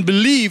news and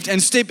believed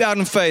and stepped out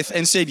in faith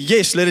and said,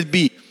 yes, let it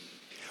be.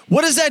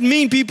 What does that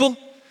mean, people?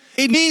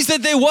 It means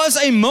that there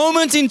was a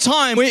moment in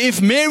time where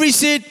if Mary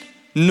said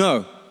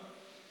no,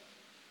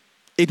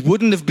 it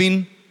wouldn't have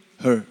been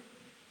her.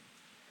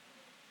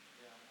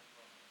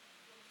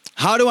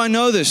 How do I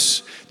know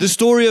this? The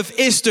story of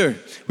Esther.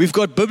 We've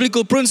got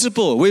biblical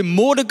principle where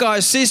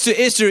Mordecai says to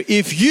Esther,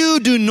 if you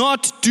do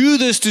not do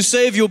this to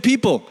save your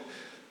people,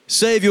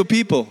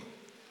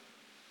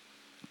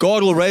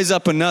 God will raise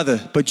up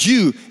another, but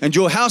you and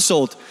your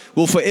household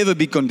will forever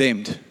be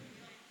condemned.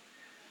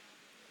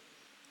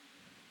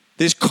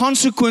 There's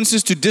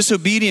consequences to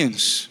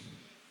disobedience.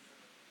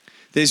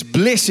 There's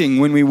blessing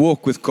when we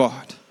walk with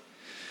God.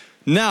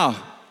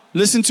 Now,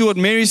 listen to what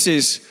Mary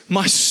says.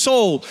 My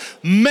soul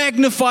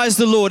magnifies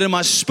the Lord, and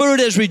my spirit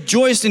has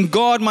rejoiced in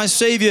God my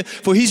Savior,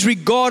 for He's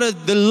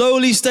regarded the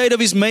lowly state of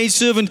His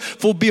maidservant.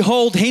 For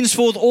behold,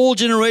 henceforth all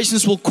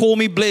generations will call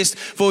me blessed.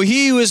 For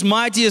He who is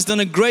mighty has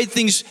done great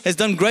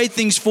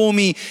things for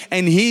me,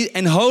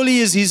 and holy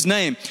is His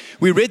name.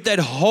 We read that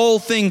whole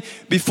thing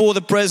before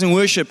the praise and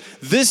worship.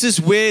 This is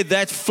where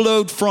that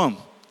flowed from.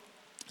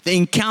 The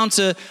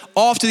encounter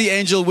after the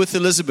angel with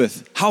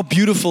Elizabeth. How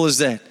beautiful is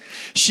that?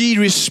 She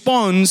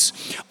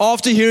responds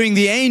after hearing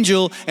the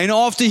angel and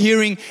after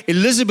hearing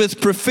Elizabeth's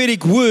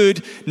prophetic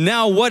word.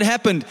 Now what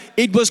happened?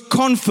 It was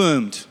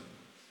confirmed.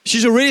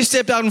 She's already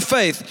stepped out in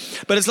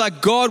faith. But it's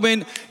like God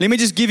went, let me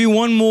just give you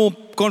one more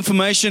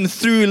confirmation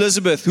through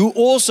Elizabeth, who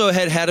also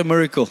had a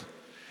miracle.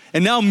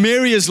 And now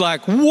Mary is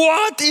like,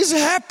 what is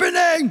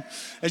happening?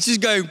 And she's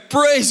going,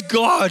 praise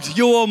God.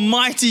 You are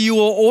mighty. You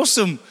are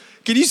awesome.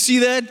 Can you see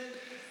that?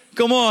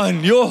 Come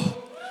on.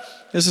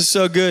 This is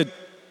so good.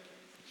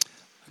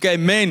 Okay,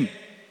 men,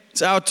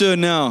 it's our turn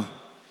now. I'm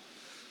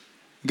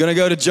going to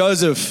go to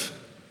Joseph.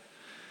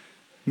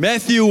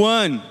 Matthew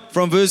 1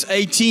 from verse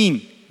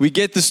 18. We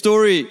get the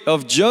story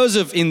of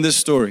Joseph in this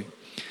story.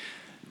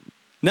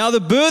 Now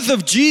the birth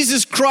of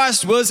Jesus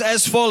Christ was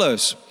as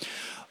follows.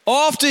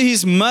 After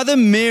his mother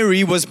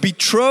Mary was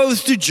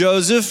betrothed to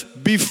Joseph,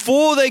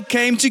 before they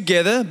came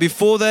together,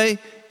 before they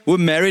were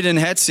married and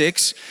had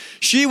sex,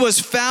 she was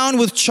found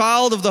with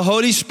child of the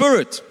Holy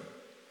Spirit.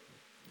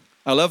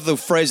 I love the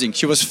phrasing.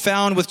 She was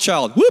found with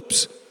child.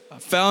 Whoops! I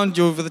found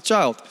you with a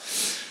child.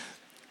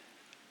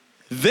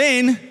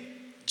 Then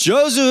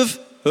Joseph,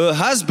 her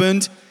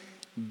husband,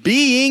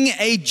 being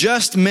a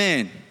just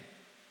man.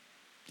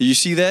 Do you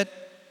see that?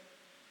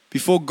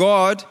 Before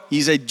God,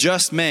 he's a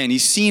just man.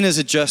 He's seen as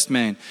a just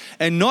man.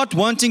 And not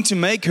wanting to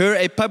make her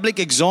a public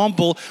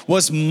example,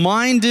 was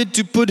minded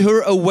to put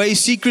her away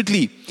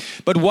secretly.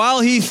 But while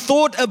he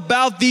thought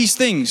about these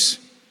things,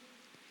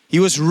 he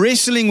was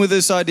wrestling with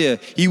this idea.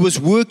 He was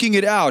working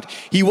it out.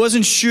 He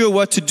wasn't sure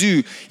what to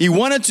do. He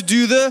wanted to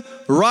do the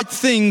right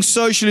thing,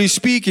 socially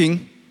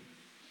speaking,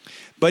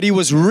 but he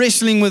was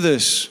wrestling with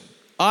this.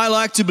 I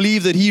like to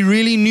believe that he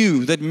really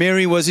knew that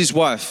Mary was his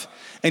wife,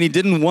 and he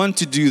didn't want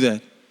to do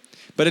that.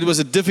 But it was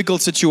a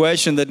difficult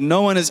situation that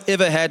no one has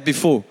ever had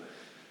before.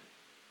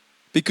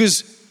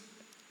 Because,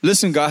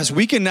 listen guys,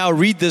 we can now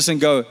read this and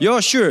go,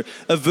 yeah, sure,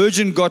 a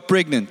virgin got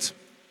pregnant.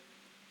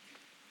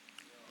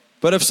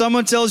 But if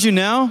someone tells you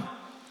now,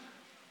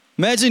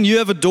 imagine you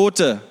have a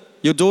daughter.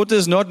 Your daughter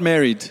is not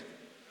married.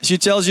 She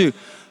tells you,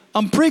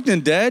 I'm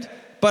pregnant, Dad,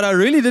 but I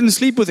really didn't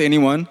sleep with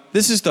anyone.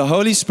 This is the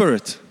Holy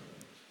Spirit.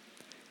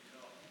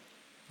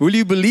 Will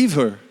you believe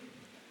her?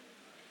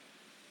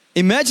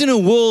 Imagine a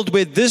world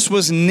where this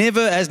has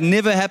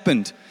never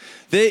happened.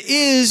 There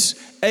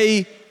is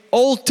a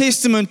Old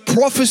Testament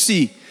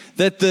prophecy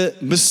that the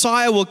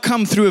Messiah will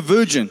come through a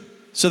virgin.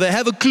 So they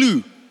have a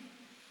clue.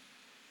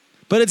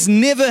 But it's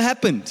never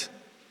happened.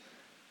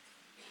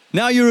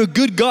 Now you're a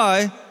good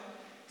guy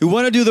who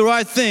want to do the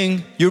right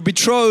thing. You're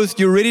betrothed.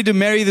 You're ready to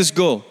marry this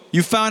girl.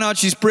 You found out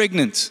she's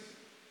pregnant.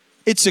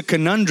 It's a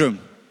conundrum.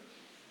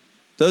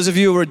 Those of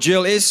you who are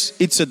GLS,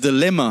 it's a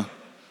dilemma.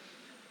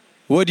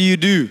 What do you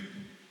do?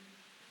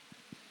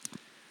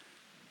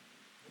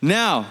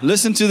 Now,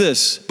 listen to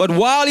this. But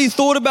while he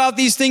thought about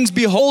these things,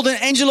 behold, an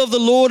angel of the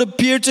Lord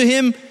appeared to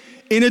him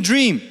in a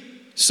dream,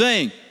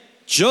 saying,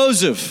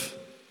 Joseph,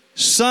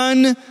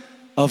 son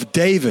of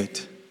David.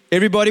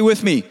 Everybody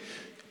with me.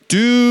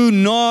 Do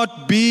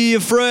not be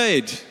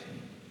afraid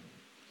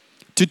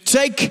to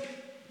take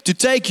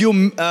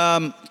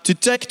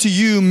to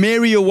you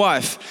Mary your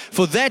wife,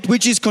 for that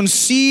which is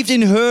conceived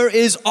in her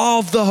is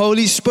of the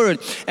Holy Spirit,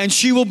 and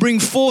she will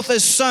bring forth a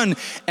son,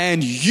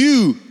 and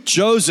you,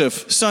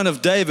 Joseph, son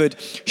of David,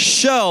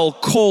 shall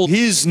call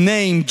his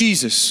name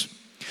Jesus,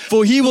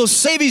 for he will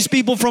save his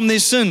people from their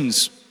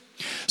sins.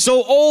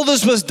 So all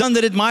this was done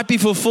that it might be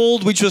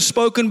fulfilled, which was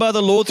spoken by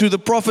the Lord through the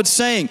prophet,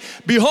 saying,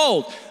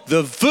 Behold,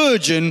 the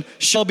virgin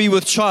shall be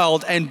with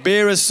child and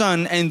bear a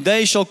son, and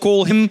they shall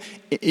call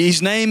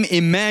his name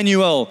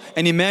Emmanuel.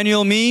 And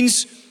Emmanuel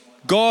means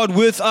God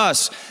with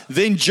us.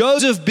 Then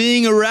Joseph,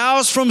 being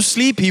aroused from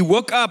sleep, he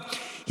woke up.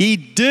 he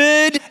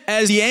did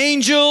as the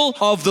angel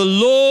of the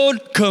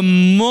Lord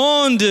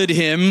commanded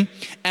him,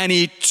 and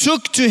he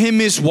took to him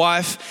his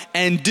wife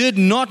and did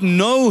not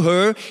know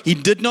her. He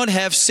did not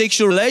have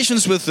sexual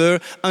relations with her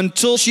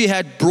until she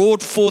had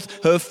brought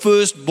forth her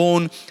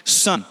firstborn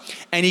son.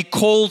 And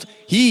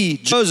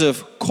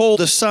Joseph, called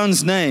the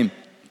son's name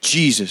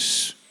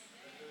Jesus.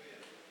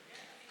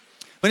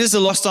 When is the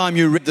last time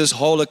you read this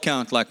whole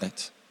account like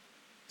that?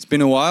 It's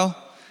been a while.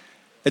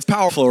 It's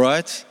powerful,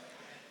 right?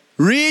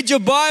 Read your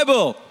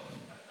Bible.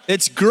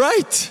 It's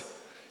great.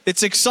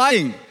 It's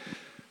exciting.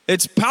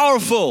 It's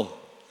powerful.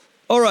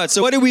 All right,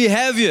 so what do we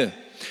have here?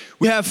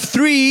 We have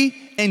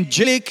 3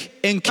 angelic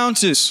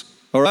encounters.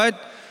 All right?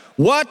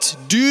 What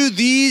do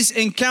these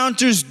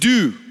encounters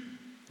do?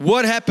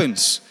 What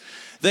happens?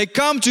 They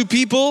come to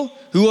people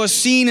who are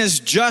seen as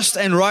just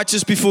and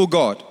righteous before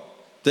God.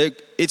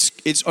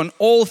 It's on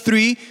all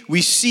 3.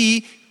 We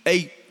see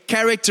a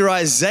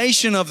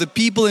characterization of the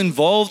people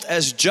involved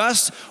as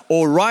just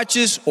or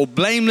righteous or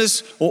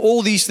blameless or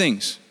all these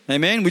things.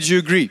 Amen? Would you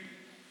agree?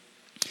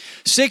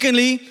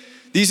 Secondly,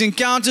 these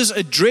encounters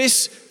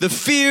address the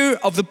fear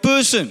of the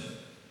person.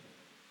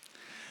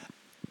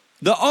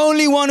 The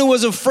only one who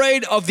was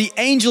afraid of the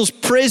angel's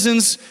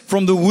presence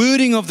from the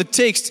wording of the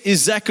text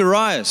is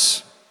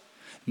Zacharias.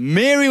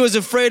 Mary was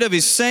afraid of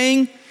his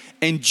saying,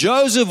 and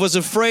Joseph was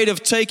afraid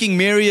of taking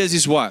Mary as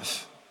his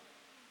wife.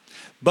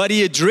 But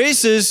he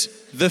addresses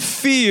the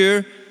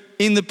fear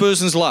in the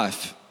person's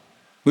life.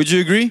 Would you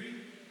agree?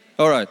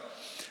 All right.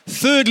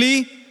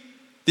 Thirdly,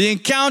 the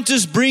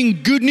encounters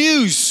bring good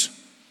news.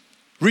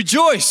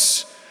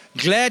 Rejoice.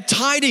 Glad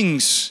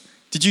tidings.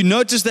 Did you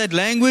notice that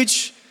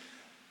language?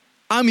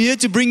 I'm here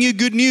to bring you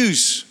good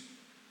news.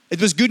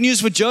 It was good news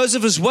for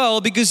Joseph as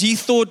well because he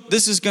thought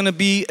this is going to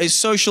be a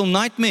social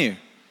nightmare.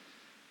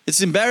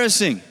 It's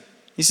embarrassing.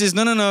 He says,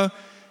 no.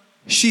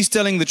 She's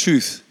telling the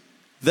truth.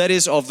 That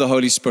is of the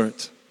Holy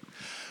Spirit.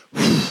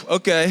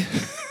 Okay,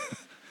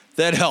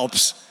 that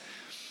helps.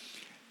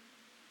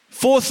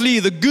 Fourthly,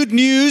 the good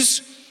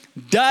news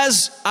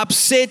does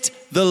upset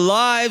the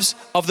lives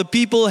of the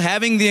people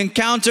having the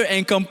encounter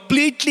and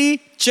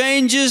completely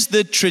changes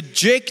the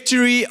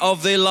trajectory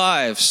of their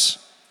lives.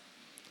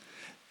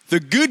 The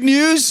good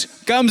news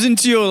comes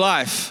into your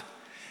life.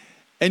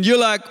 And you're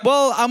like,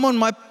 well, I'm on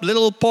my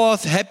little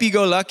path,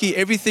 happy-go-lucky,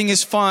 everything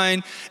is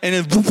fine. And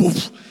then whoop, whoop,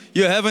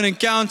 you have an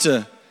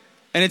encounter.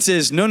 And it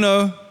says,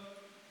 no,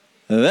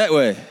 that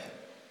way.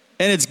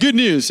 And it's good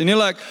news. And you're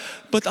like,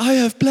 but I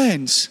have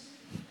plans.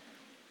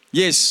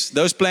 Yes,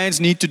 those plans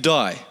need to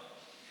die.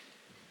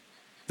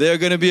 They're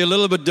going to be a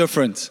little bit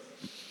different.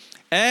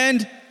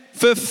 And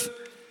fifth,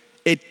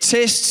 it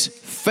tests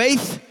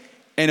faith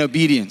and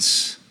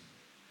obedience.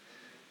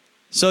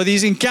 So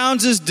these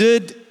encounters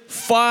did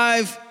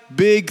 5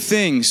 big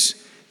things.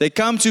 They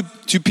come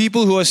to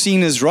people who are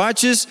seen as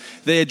righteous.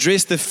 They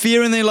address the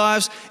fear in their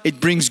lives.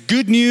 It brings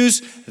good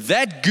news.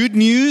 That good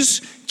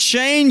news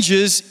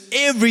changes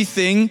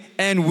everything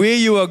and where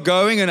you are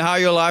going and how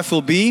your life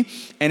will be.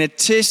 And it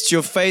tests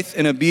your faith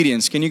and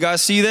obedience. Can you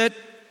guys see that?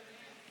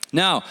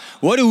 Now,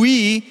 what do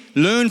we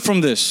learn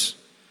from this?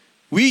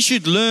 We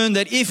should learn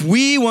that if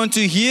we want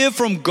to hear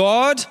from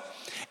God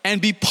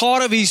and be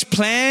part of His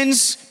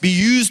plans, be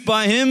used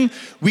by Him,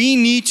 we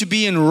need to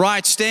be in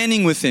right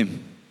standing with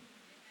Him.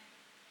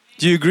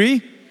 Do you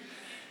agree?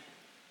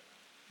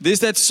 There's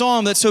that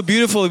psalm that's so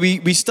beautiful.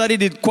 We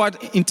studied it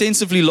quite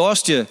intensively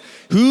last year.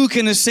 Who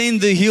can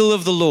ascend the hill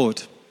of the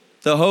Lord?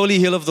 The holy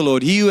hill of the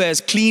Lord. He who has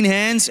clean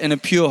hands and a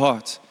pure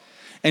heart.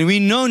 And we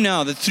know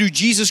now that through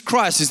Jesus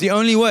Christ is the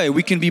only way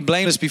we can be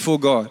blameless before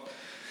God.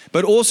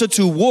 But also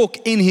to walk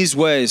in His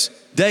ways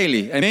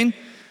daily. Amen?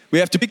 We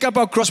have to pick up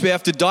our cross. We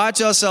have to die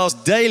to ourselves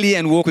daily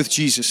and walk with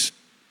Jesus.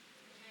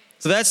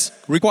 So that's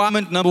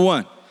requirement number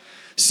 1.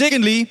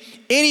 Secondly,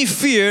 any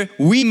fear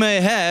we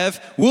may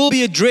have will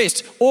be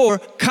addressed or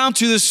come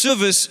to the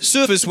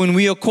surface when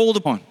we are called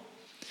upon.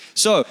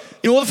 So,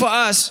 in order for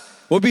us,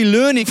 what we're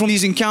learning from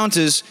these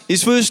encounters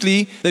is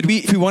firstly, that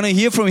if we want to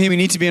hear from Him, we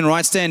need to be in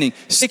right standing.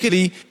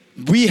 Secondly,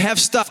 we have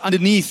stuff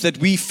underneath that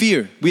we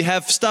fear. We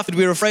have stuff that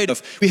we're afraid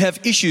of. We have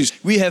issues.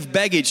 We have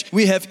baggage.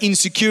 We have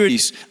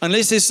insecurities.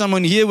 Unless there's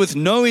someone here with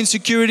no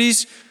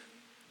insecurities,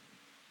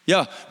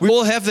 yeah, we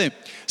all have them.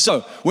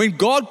 So, when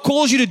God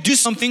calls you to do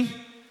something,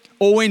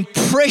 or when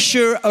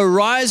pressure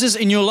arises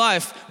in your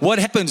life, what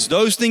happens?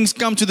 Those things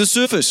come to the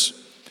surface.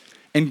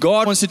 And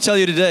God wants to tell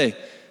you today,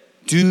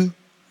 do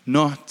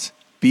not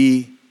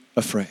be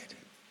afraid.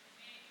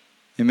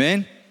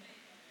 Amen?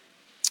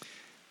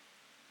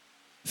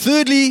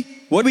 Thirdly,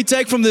 what we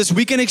take from this,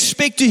 we can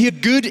expect to hear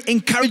good,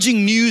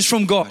 encouraging news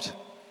from God.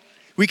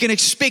 We can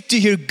expect to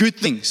hear good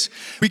things.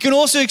 We can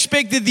also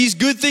expect that these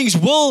good things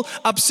will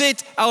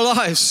upset our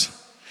lives.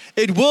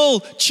 It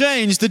will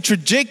change the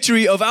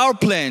trajectory of our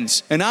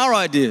plans and our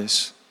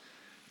ideas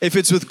if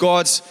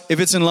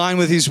it's in line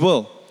with His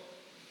will.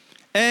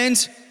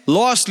 And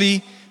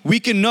lastly, we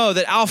can know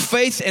that our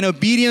faith and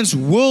obedience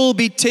will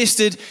be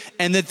tested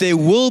and that there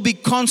will be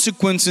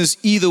consequences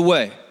either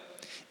way.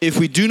 if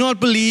we do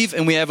not believe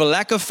and we have a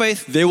lack of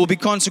faith, there will be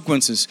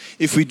consequences.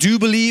 If we do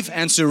believe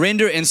and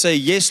surrender and say,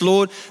 yes,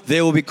 Lord,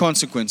 there will be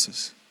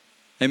consequences.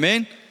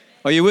 Amen?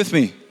 Are you with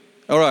me?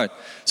 All right.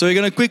 So we're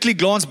going to quickly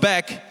glance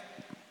back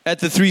at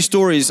the 3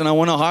 stories, and I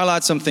want to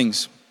highlight some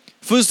things.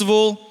 First of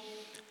all,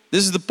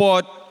 this is the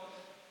part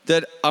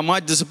that I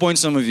might disappoint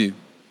some of you.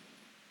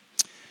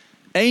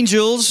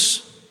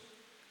 Angels,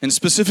 and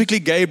specifically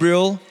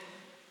Gabriel,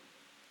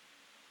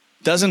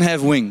 doesn't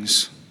have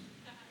wings.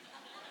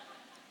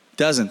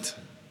 Doesn't.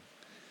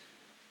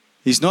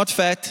 He's not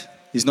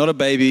fat. He's not a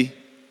baby.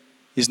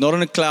 He's not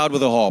on a cloud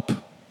with a harp.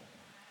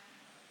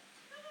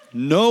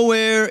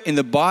 Nowhere in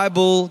the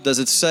Bible does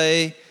it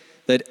say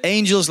that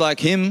angels like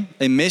him,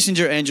 a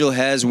messenger angel,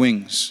 has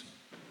wings.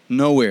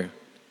 Nowhere.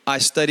 I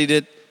studied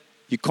it.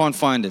 You can't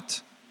find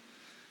it.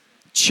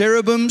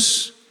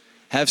 Cherubims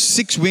have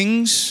 6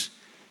 wings,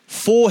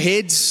 4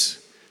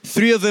 heads,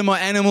 3 of them are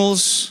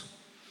animals.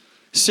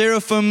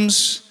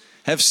 Seraphims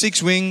have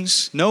 6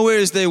 wings. Nowhere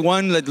is there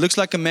one that looks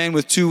like a man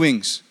with 2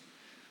 wings.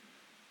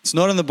 It's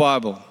not in the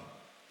Bible.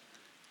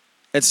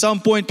 At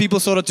some point, people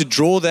started to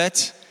draw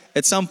that.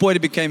 At some point,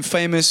 it became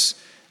famous.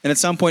 And at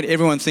some point,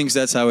 everyone thinks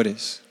that's how it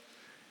is.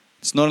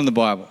 It's not in the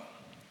Bible.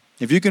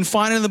 If you can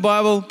find it in the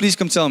Bible, please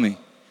come tell me.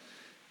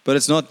 But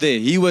it's not there.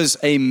 He was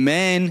a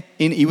man,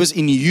 he was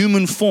in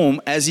human form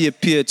as he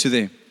appeared to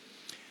them.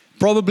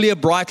 Probably a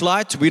bright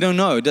light, we don't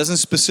know. It doesn't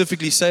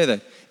specifically say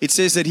that. It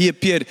says that he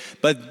appeared.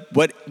 But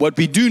what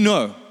we do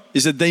know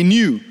is that they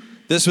knew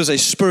this was a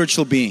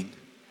spiritual being.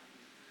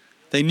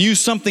 They knew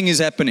something is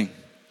happening.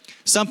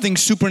 Something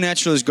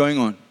supernatural is going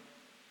on.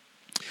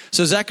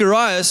 So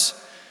Zacharias,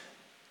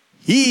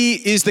 he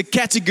is the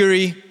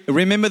category.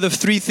 Remember the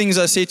 3 things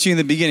I said to you in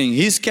the beginning.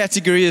 His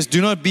category is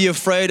do not be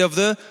afraid of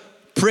the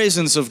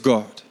presence of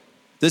God.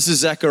 This is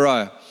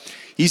Zechariah.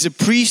 He's a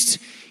priest.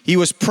 He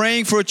was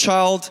praying for a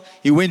child.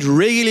 He went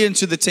regularly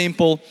into the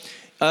temple.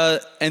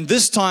 And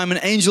this time an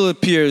angel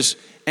appears.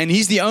 And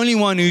he's the only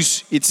one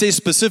it says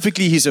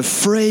specifically, he's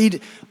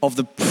afraid of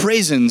the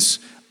presence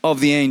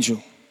of the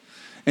angel.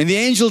 And the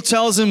angel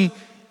tells him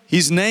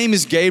his name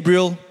is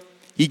Gabriel.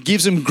 He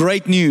gives him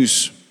great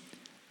news.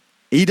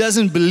 He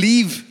doesn't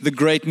believe the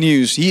great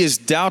news. He is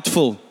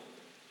doubtful.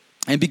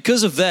 And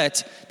because of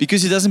that,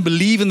 because he doesn't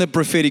believe in the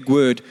prophetic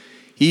word,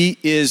 he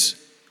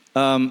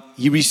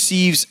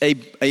receives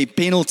a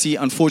penalty,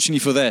 unfortunately,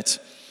 for that.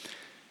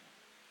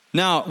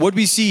 Now, what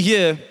we see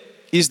here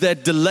is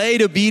that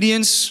delayed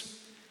obedience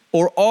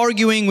or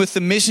arguing with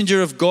the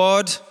messenger of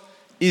God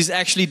is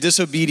actually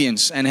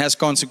disobedience and has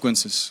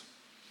consequences.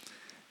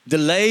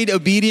 Delayed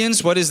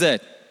obedience, what is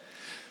that?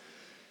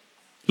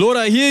 Lord,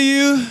 I hear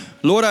you.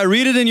 Lord, I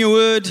read it in your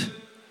word,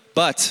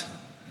 but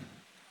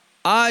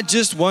I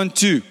just want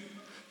to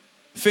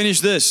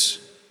finish this.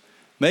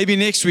 Maybe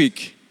next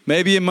week,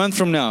 maybe a month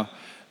from now.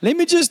 Let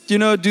me just, do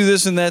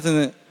this and that and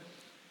that.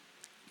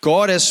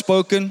 God has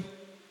spoken.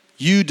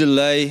 You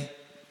delay.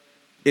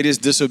 It is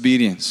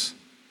disobedience.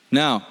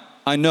 Now,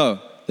 I know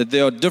that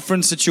there are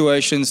different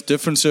situations,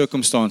 different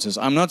circumstances.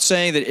 I'm not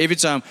saying that every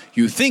time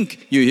you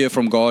think you hear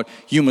from God,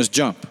 you must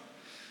jump.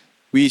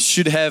 We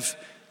should have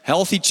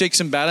healthy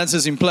checks and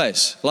balances in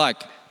place.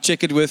 Like,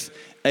 check it with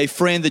a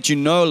friend that you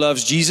know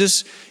loves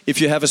Jesus. If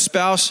you have a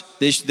spouse,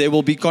 there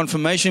will be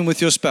confirmation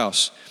with your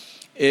spouse.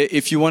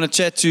 If you want to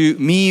chat to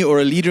me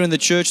or a leader in the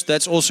church,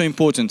 that's also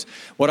important.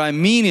 What I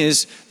mean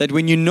is that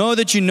when you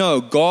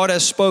know God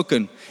has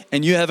spoken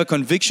and you have a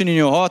conviction in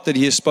your heart that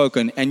He has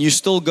spoken and you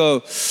still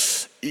go,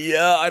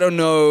 yeah, I don't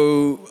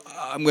know,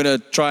 I'm going to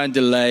try and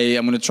delay,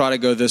 I'm going to try to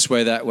go this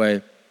way, that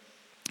way.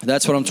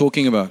 That's what I'm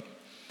talking about.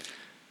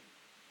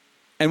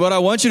 And what I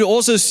want you to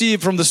also see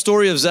from the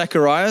story of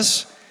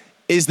Zacharias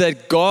is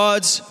that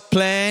God's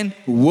plan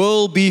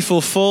will be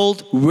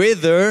fulfilled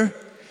whether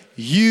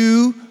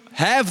you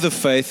have the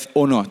faith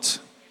or not.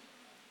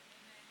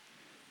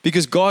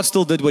 Because God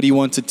still did what He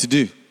wanted to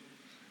do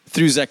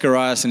through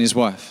Zacharias and his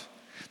wife.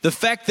 The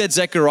fact that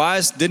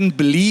Zacharias didn't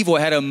believe or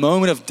had a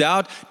moment of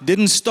doubt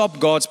didn't stop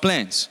God's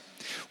plans.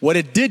 What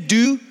it did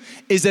do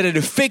is that it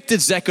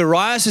affected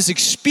Zacharias'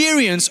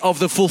 experience of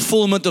the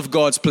fulfillment of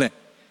God's plan.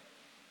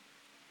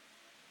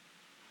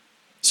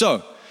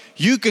 So,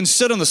 you can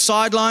sit on the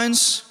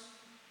sidelines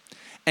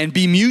and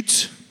be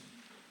mute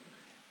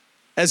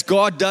as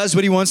God does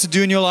what He wants to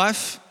do in your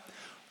life,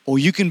 or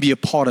you can be a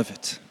part of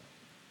it.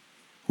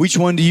 Which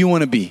one do you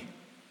want to be?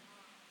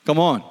 Come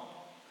on.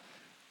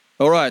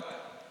 All right.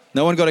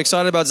 No one got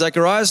excited about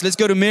Zacharias? Let's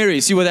go to Mary,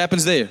 see what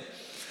happens there.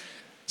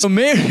 So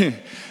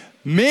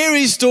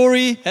Mary's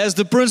story has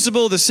the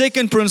principle, the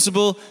second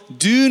principle,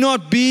 do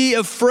not be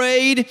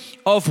afraid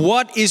of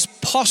what is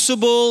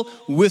possible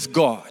with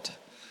God.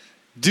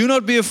 Do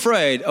not be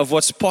afraid of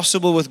what's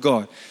possible with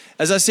God.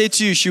 As I said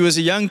to you, she was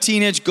a young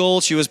teenage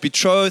girl. She was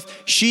betrothed.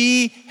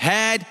 She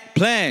had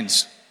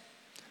plans.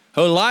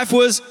 Her life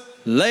was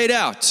laid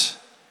out.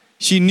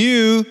 She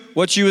knew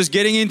what she was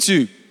getting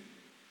into.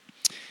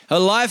 Her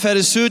life had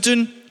a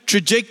certain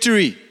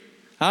trajectory.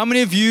 How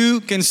many of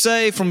you can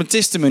say from a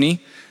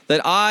testimony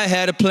that I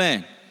had a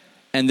plan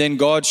and then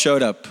God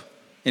showed up?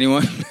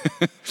 Anyone?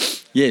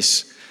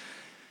 Yes.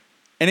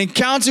 An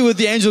encounter with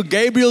the angel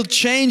Gabriel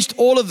changed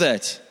all of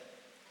that.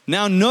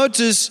 Now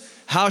notice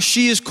how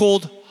she is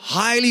called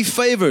highly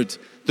favored.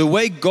 The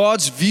way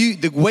God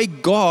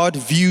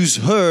views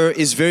her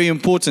is very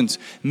important.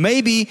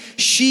 Maybe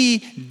she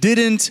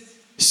didn't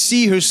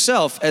see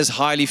herself as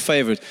highly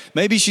favored.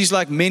 Maybe she's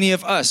like many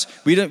of us.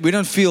 We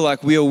don't feel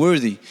like we are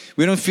worthy.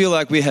 We don't feel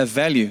like we have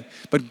value.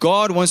 But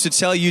God wants to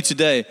tell you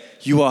today,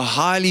 you are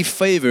highly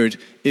favored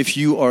if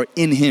you are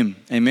in Him.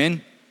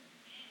 Amen.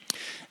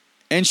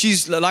 And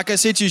she's, like I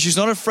said to you, she's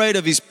not afraid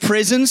of His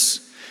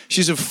presence.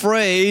 She's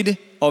afraid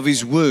of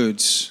His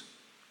words.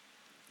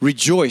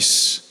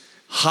 Rejoice,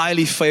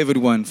 highly favored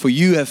one, for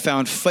you have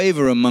found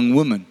favor among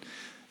women.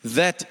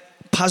 That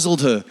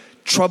puzzled her,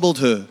 troubled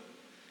her.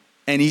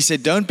 And He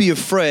said, don't be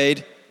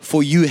afraid,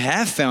 for you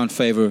have found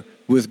favor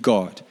with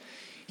God.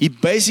 He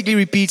basically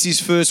repeats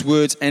His first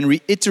words and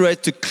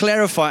reiterates to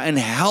clarify and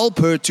help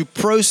her to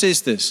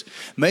process this.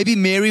 Maybe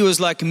Mary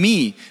was like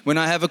me when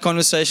I have a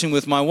conversation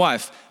with my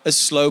wife, a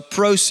slow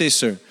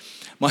processor.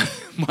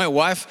 My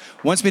wife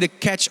wants me to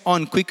catch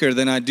on quicker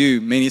than I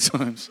do many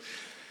times.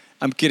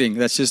 I'm kidding.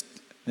 That's just,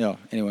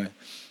 anyway.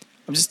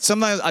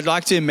 Sometimes I'd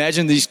like to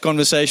imagine these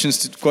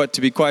conversations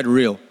to be quite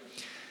real.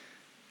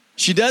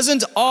 She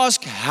doesn't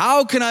ask,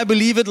 how can I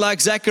believe it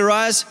like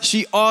Zacharias?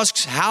 She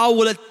asks, how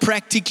will it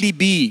practically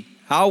be?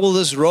 How will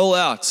this roll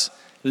out?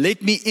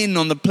 Let me in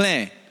on the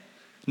plan.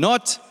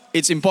 Not,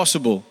 it's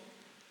impossible.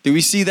 Do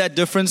we see that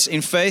difference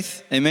in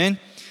faith? Amen.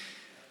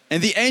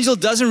 And the angel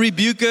doesn't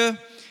rebuke her.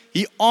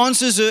 He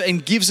answers her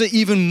and gives her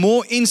even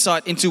more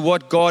insight into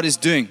what God is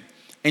doing.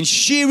 And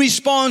she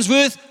responds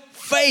with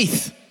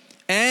faith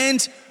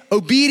and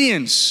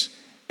obedience.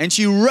 And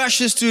she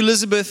rushes to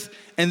Elizabeth.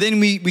 And then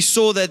we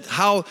saw that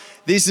how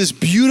there's this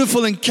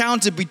beautiful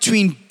encounter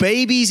between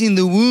babies in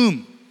the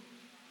womb.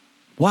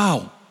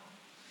 Wow.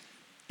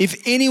 If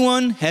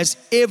anyone has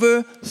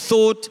ever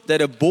thought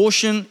that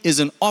abortion is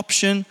an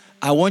option,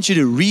 I want you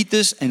to read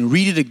this and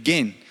read it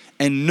again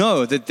and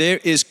know that there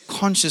is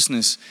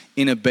consciousness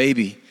in a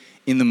baby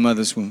in the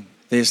mother's womb.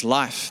 There's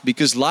life,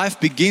 because life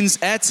begins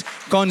at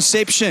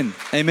conception.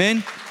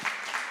 Amen.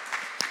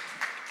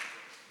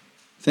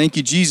 Thank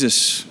you,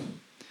 Jesus.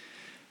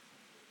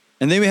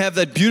 And then we have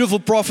that beautiful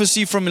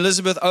prophecy from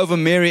Elizabeth over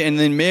Mary, and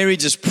then Mary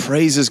just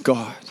praises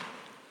God.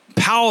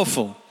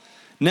 Powerful.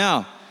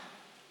 Now,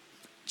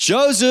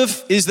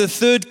 Joseph is the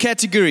third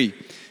category.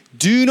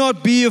 Do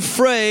not be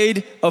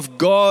afraid of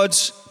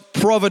God's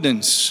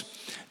providence.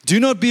 Do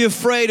not be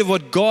afraid of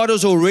what God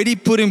has already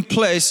put in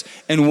place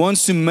and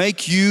wants to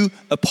make you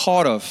a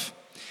part of.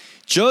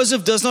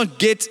 Joseph does not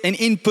get an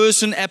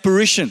in-person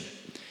apparition.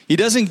 He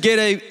doesn't get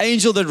an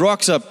angel that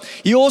rocks up.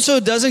 He also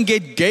doesn't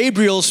get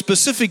Gabriel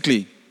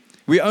specifically.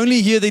 We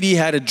only hear that he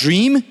had a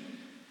dream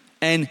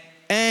and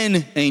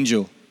an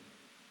angel.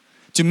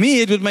 To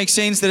me, it would make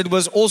sense that it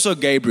was also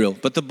Gabriel,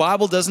 but the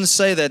Bible doesn't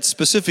say that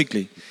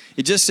specifically.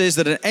 It just says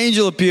that an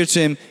angel appeared to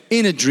him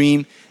in a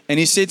dream, and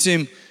he said to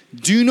him,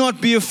 do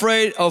not be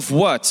afraid of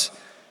what?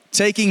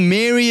 Taking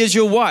Mary as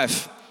your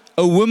wife,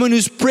 a woman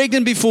who's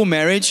pregnant before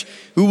marriage,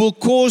 who will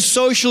cause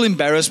social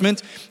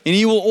embarrassment, and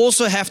he will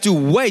also have to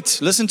wait.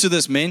 Listen to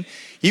this, men.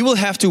 He will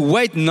have to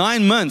wait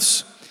 9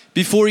 months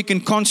before he can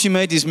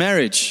consummate his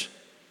marriage.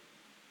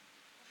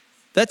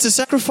 That's a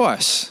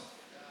sacrifice.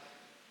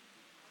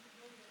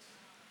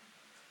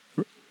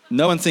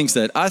 No one thinks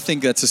that. I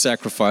think that's a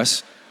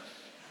sacrifice.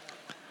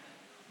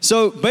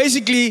 So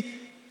basically,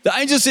 the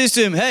angel says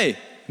to him, hey,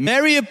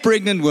 marry a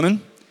pregnant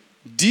woman,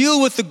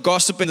 deal with the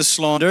gossip and the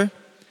slander,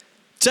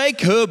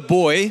 take her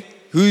boy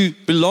who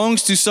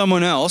belongs to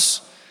someone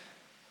else.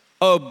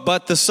 Oh,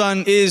 but the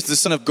son is the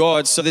Son of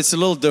God, so it's a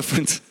little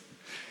different.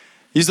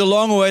 He's the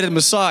long-awaited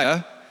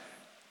Messiah.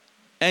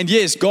 And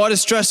yes, God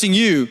is trusting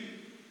you,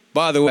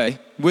 by the way,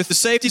 with the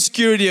safety and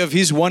security of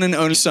His one and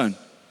only Son.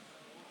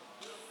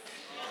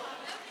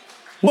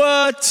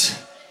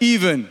 What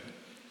even?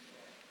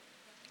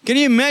 Can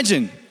you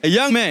imagine? A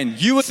young man,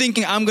 you were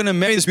thinking, I'm going to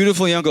marry this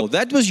beautiful young girl.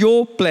 That was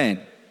your plan.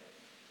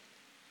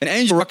 An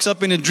angel rocks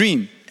up in a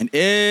dream and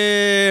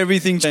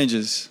everything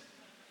changes.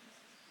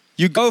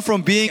 You go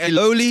from being a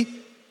lowly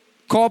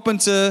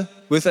carpenter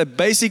with a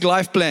basic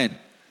life plan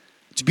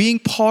to being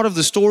part of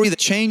the story that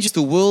changes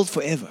the world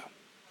forever.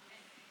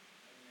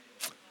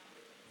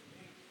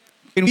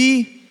 Can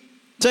we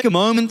take a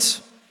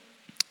moment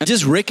and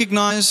just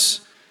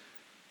recognize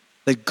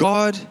that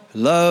God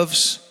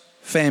loves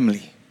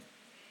family?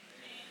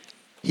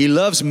 He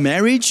loves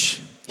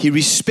marriage. He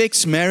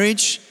respects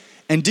marriage.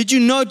 And did you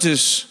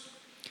notice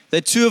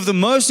that two of the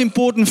most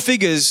important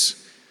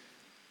figures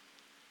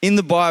in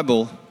the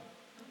Bible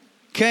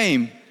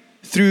came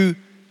through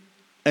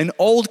an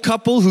old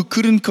couple who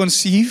couldn't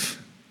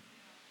conceive?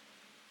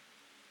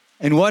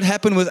 And what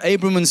happened with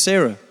Abram and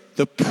Sarah?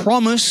 The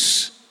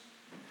promise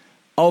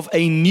of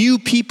a new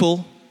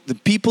people, the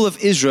people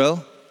of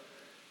Israel,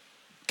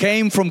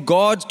 came from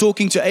God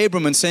talking to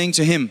Abram and saying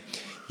to him,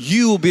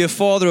 you will be a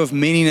father of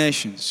many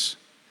nations.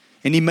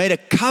 And He made a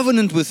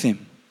covenant with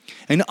him.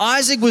 And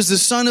Isaac was the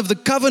son of the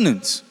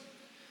covenant.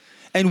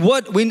 And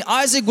when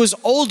Isaac was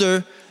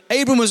older,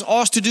 Abram was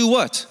asked to do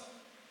what?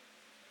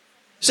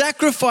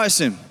 Sacrifice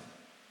him.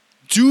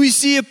 Do we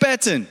see a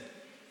pattern?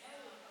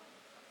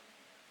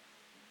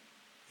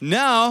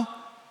 Now,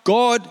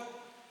 God,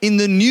 in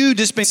the new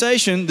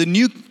dispensation, the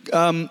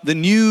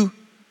new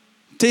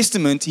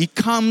Testament, He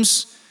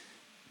comes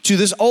to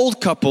this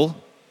old couple,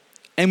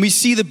 and we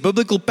see the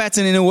biblical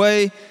pattern in a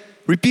way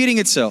repeating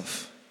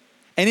itself.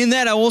 And in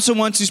that, I also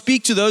want to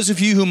speak to those of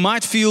you who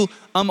might feel,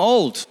 I'm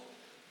old.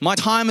 My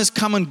time has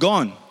come and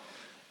gone.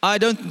 I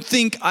don't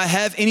think I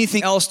have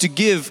anything else to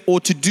give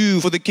or to do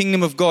for the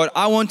kingdom of God.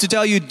 I want to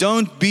tell you,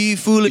 don't be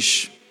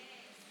foolish.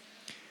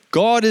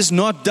 God is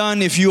not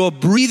done. If you are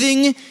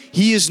breathing,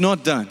 He is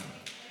not done.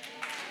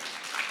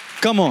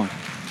 Come on.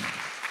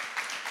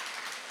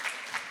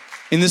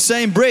 In the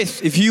same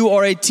breath, if you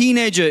are a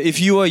teenager, if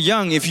you are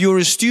young, if you're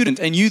a student,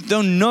 and you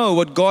don't know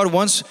what God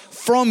wants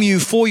from you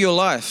for your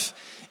life,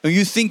 and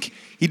you think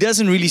He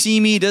doesn't really see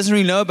me, He doesn't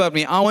really know about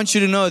me, I want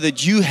you to know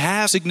that you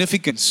have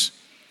significance.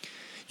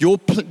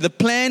 The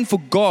plan for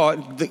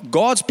God,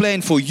 God's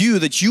plan for you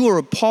that you are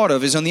a part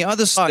of is on the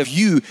other side of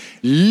you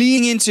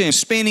leaning into Him,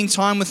 spending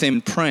time with Him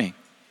and praying.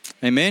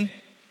 Amen?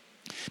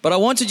 But I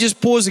want to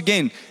just pause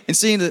again and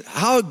say that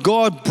how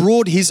God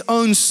brought His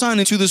own Son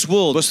into this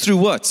world was through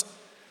what?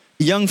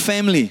 A young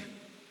family,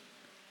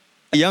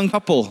 a young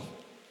couple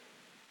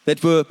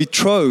that were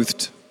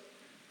betrothed.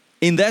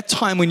 In that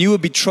time when you were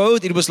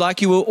betrothed, it was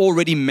like you were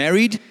already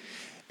married.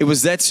 It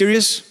was that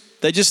serious.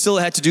 They just still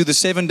had to do the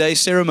 7-day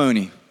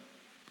ceremony.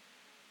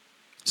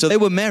 So they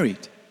were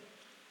married.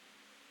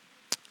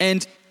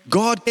 And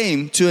God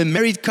came to a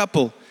married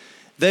couple.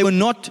 They were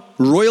not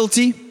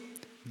royalty.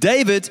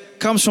 Joseph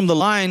comes from the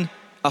line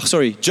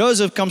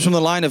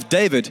of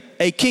David,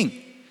 a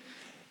king.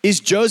 Is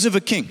Joseph a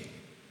king?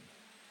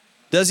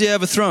 Does he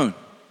have a throne?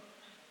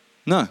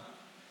 No.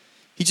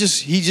 He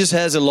just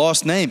has a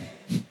last name,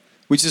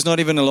 which is not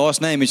even a last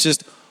name. It's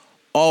just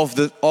of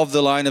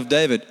the line of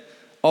David,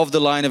 of the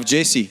line of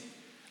Jesse,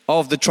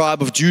 of the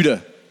tribe of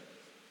Judah.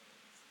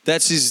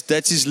 That's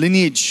his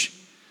lineage.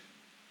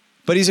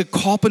 But he's a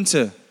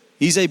carpenter.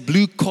 He's a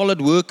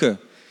blue-collared worker.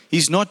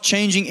 He's not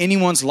changing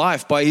anyone's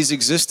life by his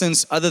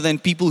existence other than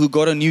people who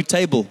got a new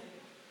table.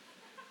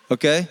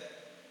 Okay?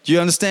 Do you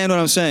understand what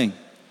I'm saying?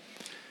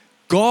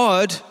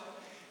 God,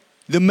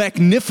 the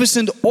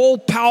magnificent,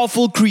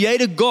 all-powerful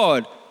creator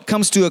God,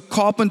 comes to a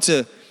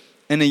carpenter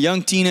and a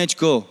young teenage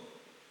girl.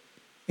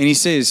 And He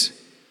says,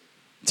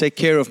 take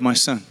care of my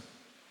son.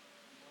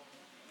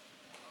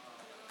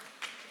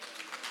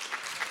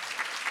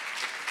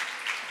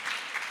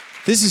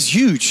 This is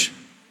huge.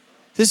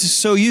 This is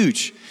so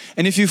huge.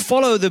 And if you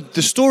follow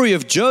the story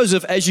of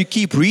Joseph as you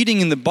keep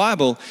reading in the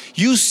Bible,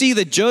 you'll see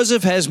that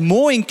Joseph has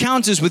more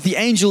encounters with the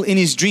angel in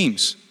his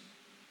dreams.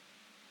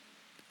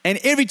 And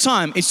every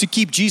time it's to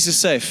keep Jesus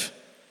safe.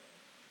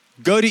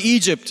 Go to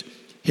Egypt.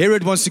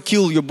 Herod wants to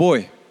kill your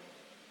boy.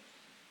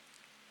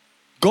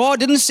 God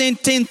didn't send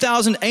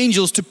 10,000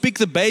 angels to pick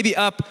the baby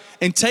up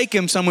and take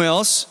him somewhere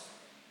else.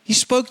 He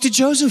spoke to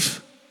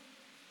Joseph.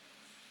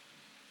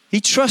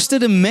 He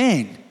trusted a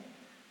man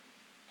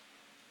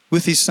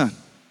with his son.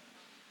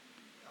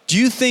 Do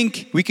you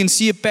think we can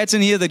see a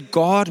pattern here that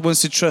God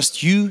wants to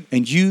trust you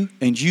and you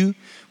and you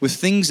with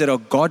things that are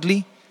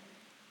godly,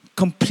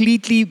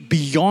 completely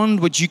beyond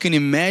what you can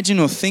imagine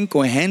or think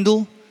or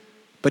handle,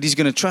 but He's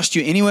going to trust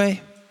you anyway?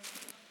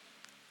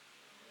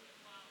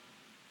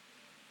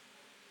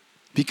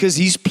 Because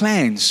His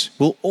plans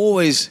will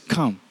always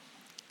come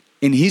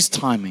in His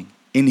timing,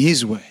 in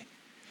His way,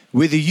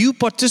 whether you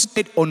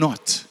participate or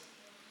not.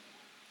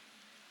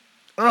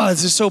 Oh,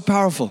 this is so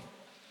powerful.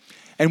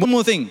 And one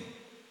more thing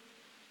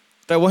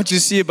that I want you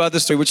to see about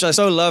this story, which I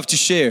so love to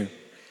share,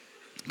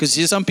 because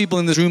there's some people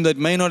in this room that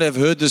may not have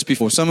heard this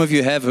before. Some of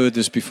you have heard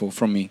this before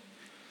from me.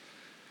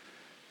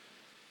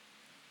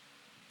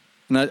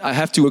 And I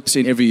have to work this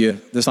in every year,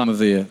 this time of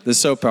the year. This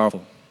is so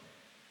powerful.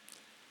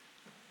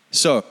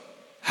 So,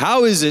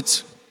 how is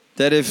it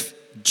that if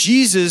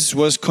Jesus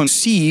was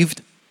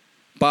conceived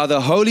by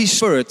the Holy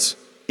Spirit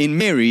in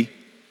Mary,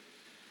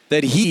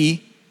 that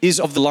He is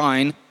of the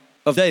line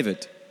of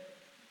David?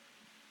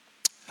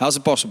 How's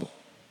it possible?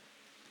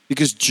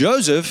 Because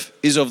Joseph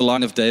is of the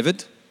line of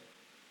David,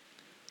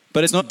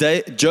 but it's not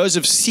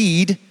Joseph's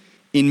seed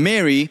in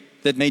Mary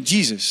that made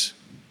Jesus.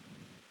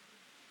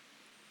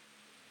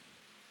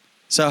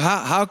 So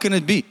how can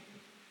it be?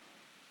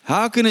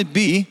 How can it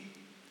be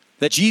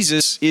that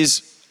Jesus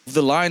is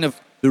the line of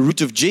the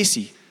root of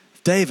Jesse,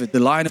 David, the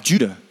line of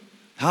Judah?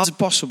 How is it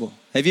possible?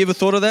 Have you ever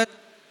thought of that?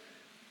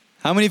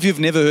 How many of you have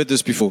never heard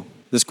this before,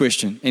 this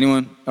question?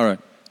 Anyone? All right.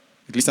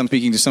 At least I'm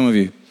speaking to some of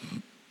you.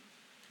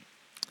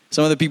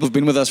 Some of the people who've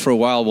been with us for a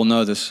while will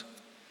know this.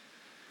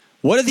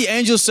 What did the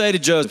angel say to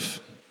Joseph?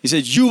 He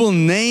said, you will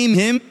name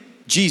him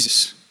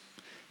Jesus.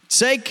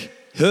 Take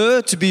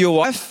her to be your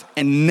wife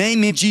and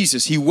name him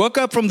Jesus. He woke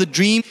up from the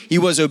dream. He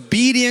was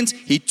obedient.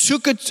 He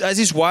took it as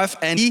his wife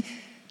and he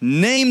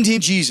named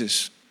him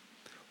Jesus.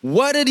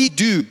 What did he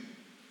do?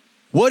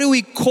 What do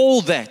we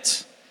call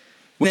that?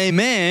 When a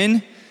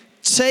man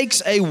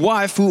takes a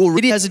wife who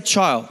already has a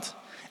child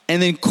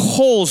and then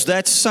calls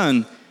that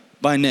son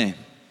by name.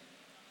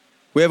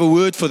 We have a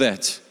word for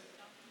that.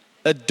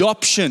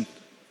 Adoption.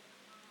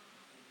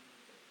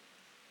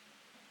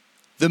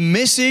 The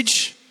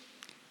message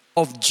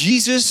of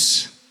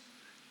Jesus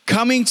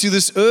coming to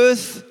this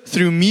earth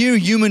through mere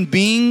human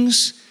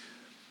beings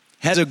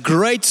has a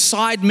great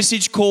side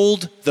message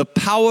called the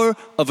power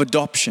of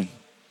adoption.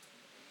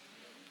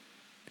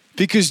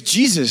 Because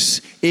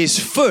Jesus is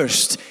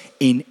first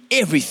in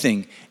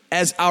everything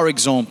as our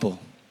example.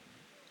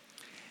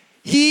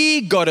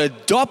 He got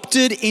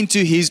adopted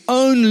into His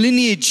own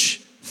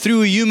lineage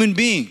through a human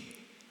being.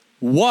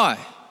 Why?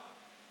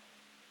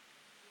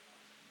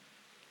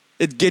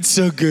 It gets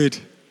so good.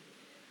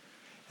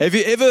 Have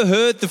you ever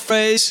heard the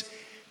phrase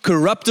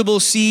corruptible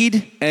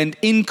seed and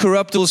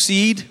incorruptible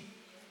seed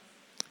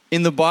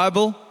in the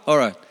Bible? All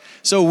right.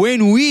 So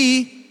when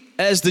we,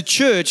 as the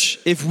church,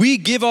 if we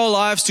give our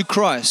lives to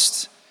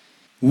Christ,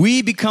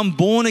 we become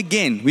born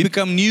again. We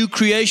become new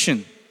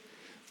creation.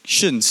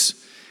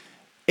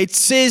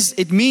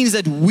 It means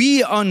that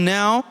we are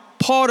now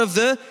part of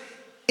the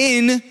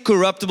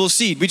incorruptible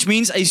seed, which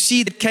means a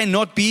seed that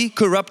cannot be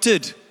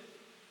corrupted.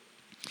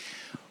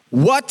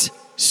 What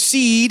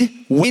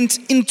seed went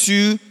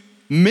into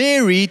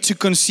Mary to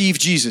conceive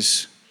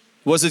Jesus?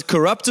 Was it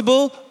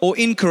corruptible or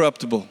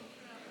incorruptible?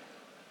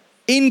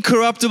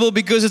 Incorruptible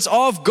because it's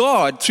of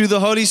God through the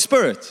Holy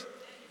Spirit.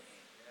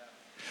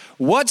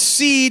 What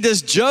seed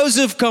does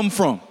Joseph come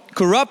from?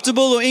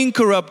 Corruptible or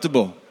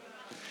incorruptible?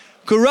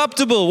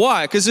 Corruptible.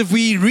 Why? Because if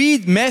we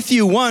read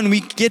Matthew 1, we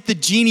get the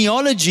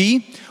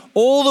genealogy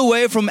all the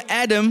way from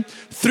Adam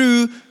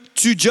through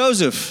to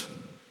Joseph.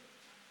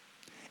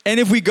 And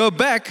if we go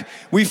back,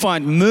 we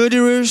find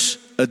murderers,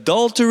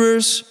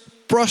 adulterers,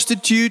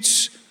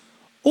 prostitutes,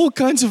 all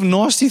kinds of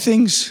nasty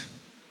things.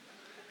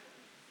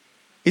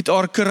 It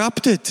are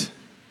corrupted.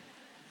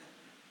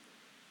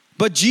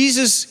 But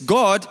Jesus,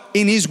 God,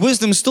 in His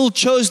wisdom, still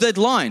chose that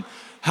line.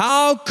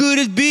 How could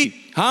it be?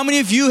 How many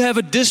of you have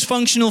a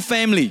dysfunctional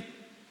family?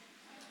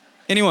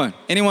 Anyone?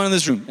 Anyone in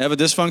this room have a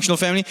dysfunctional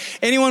family?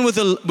 Anyone with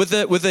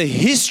a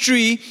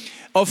history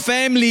of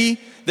family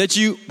that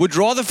you would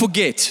rather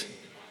forget?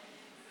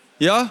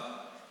 Yeah?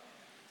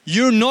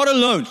 You're not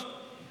alone.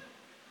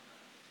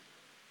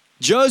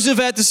 Joseph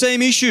had the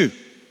same issue.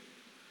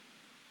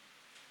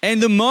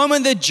 And the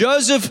moment that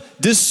Joseph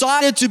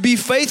decided to be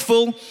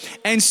faithful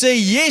and say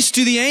yes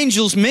to the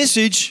angel's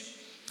message,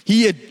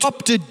 he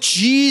adopted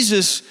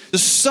Jesus, the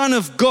Son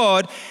of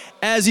God,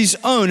 as his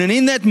own. And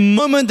in that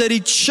moment that he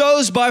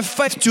chose by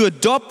faith to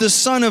adopt the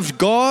Son of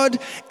God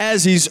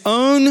as his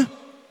own,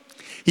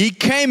 he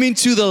came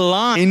into the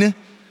line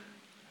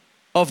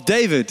of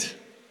David.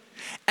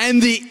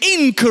 And the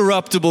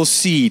incorruptible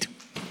seed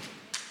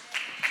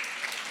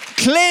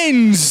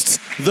cleansed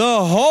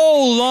the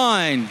whole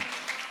line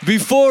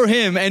before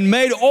him and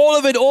made all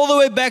of it all the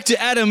way back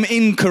to Adam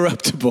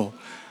incorruptible.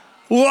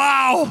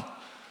 Wow!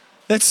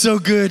 That's so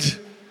good.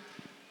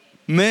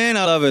 Man,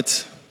 I love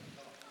it.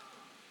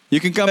 You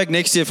can come back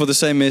next year for the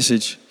same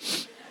message.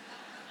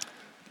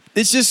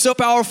 It's just so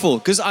powerful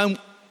because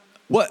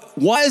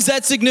why is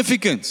that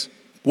significant?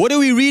 What do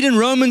we read in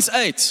Romans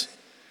 8?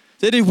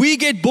 That if we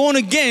get born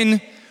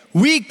again,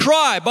 we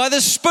cry by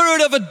the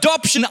Spirit of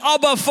adoption,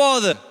 Abba,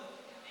 Father.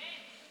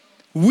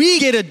 We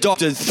get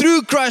adopted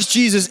through Christ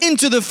Jesus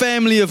into the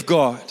family of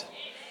God.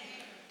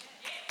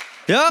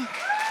 Yeah?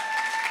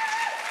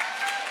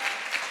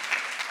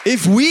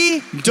 If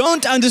we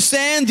don't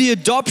understand the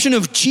adoption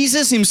of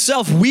Jesus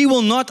Himself, we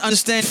will not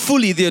understand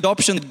fully the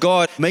adoption that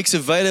God makes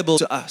available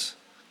to us.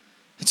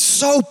 It's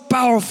so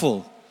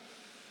powerful.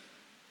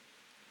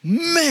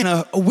 Man,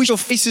 I wish your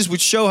faces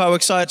would show how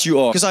excited you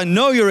are, because I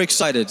know you're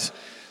excited.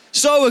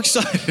 So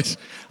excited.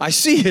 I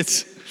see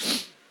it.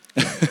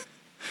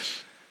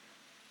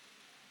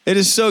 It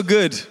is so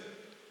good.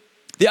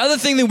 The other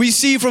thing that we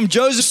see from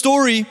Joseph's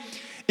story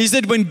is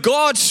that when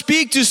God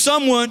speaks to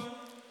someone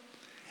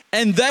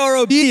and they are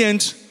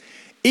obedient,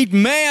 it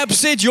may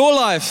upset your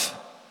life.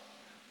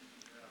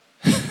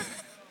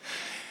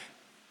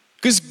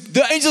 Because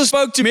the angel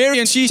spoke to Mary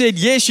and she said,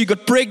 yes, she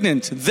got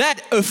pregnant.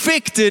 That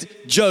affected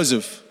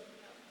Joseph.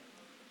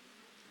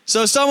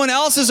 So someone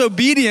else's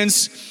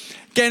obedience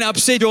can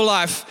upset your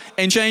life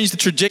and change the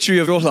trajectory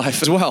of your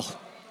life as well.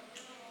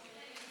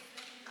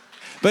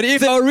 But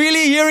if they are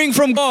really hearing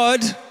from God,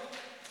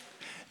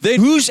 then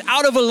who's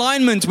out of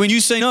alignment when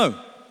you say no?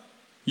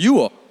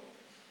 You are.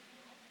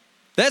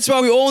 That's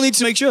why we all need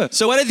to make sure.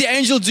 So what did the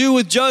angel do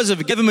with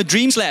Joseph? Give him a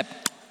dream slap?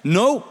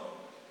 No.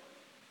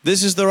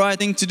 This is the right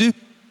thing to do.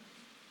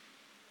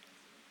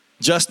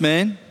 Just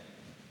man.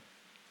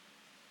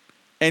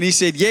 And he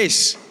said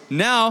yes.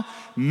 Now,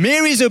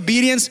 Mary's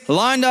obedience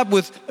lined up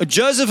with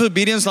Joseph's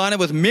obedience, lined up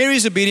with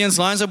Mary's obedience,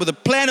 lines up with the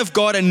plan of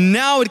God, and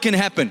now it can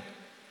happen.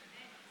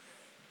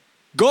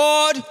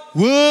 God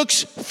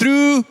works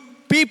through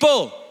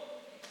people.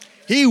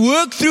 He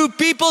worked through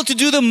people to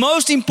do the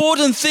most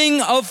important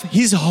thing of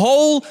His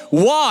whole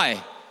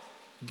why.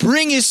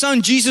 Bring His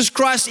Son Jesus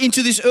Christ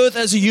into this earth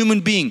as a human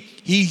being.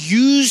 He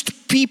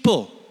used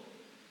people.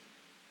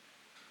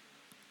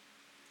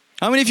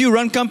 How many of you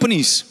run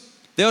companies?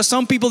 There are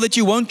some people that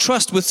you won't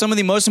trust with some of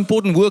the most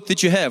important work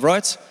that you have,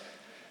 right?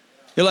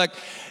 You're like,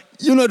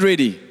 you're not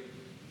ready.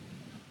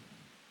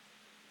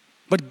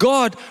 But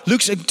God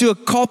looks into a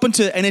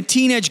carpenter and a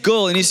teenage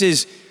girl and He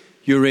says,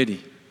 you're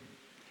ready.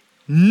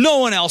 No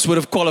one else would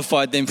have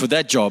qualified them for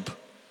that job,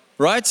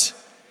 right?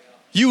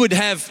 You would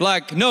have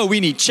no, we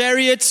need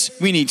chariots,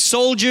 we need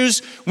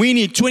soldiers, we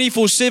need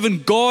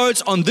 24/7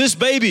 guards on this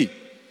baby.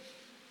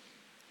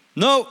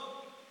 No,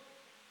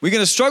 we're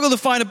going to struggle to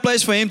find a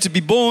place for him to be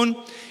born.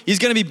 He's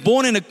going to be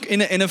born in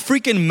a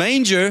freaking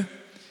manger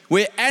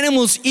where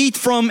animals eat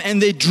from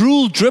and their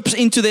drool drips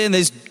into there and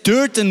there's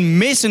dirt and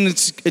mess and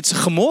it's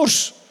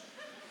gemors.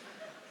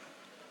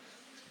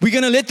 We're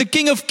going to let the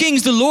King of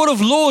Kings, the Lord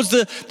of Lords,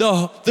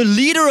 the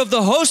leader of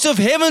the host of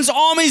heaven's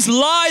armies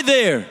lie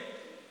there.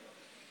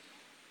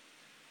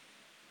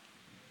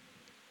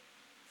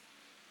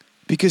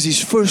 Because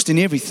He's first in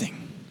everything.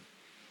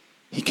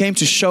 He came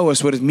to show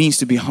us what it means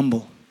to be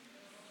humble.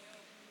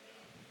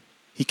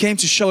 He came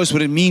to show us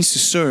what it means to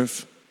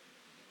serve.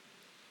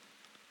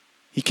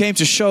 He came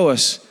to show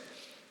us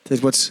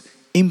that what's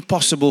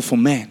impossible for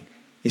man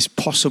is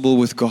possible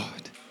with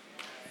God.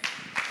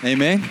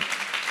 Amen.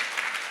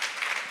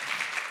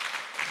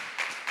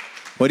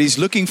 What He's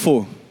looking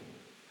for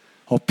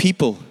are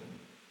people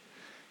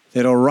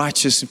that are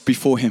righteous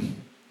before Him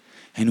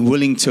and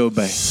willing to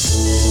obey.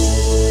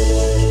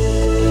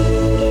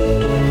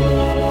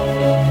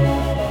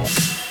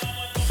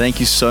 Thank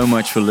you so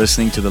much for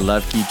listening to the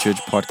LoveKey Church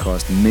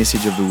podcast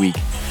message of the week.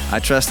 I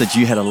trust that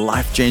you had a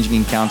life-changing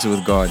encounter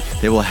with God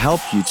that will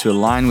help you to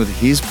align with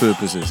His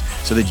purposes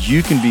so that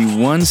you can be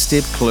one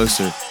step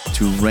closer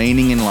to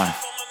reigning in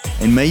life.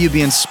 And may you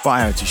be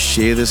inspired to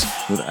share this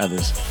with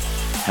others.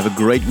 Have a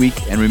great week,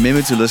 and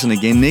remember to listen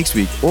again next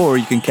week, or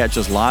you can catch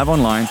us live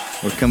online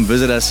or come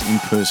visit us in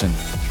person.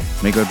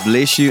 May God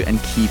bless you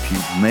and keep you,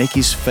 make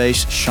His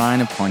face shine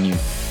upon you,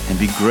 and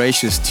be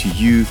gracious to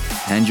you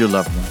and your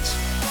loved ones.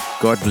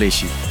 God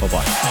bless you.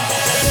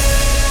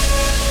 Bye-bye.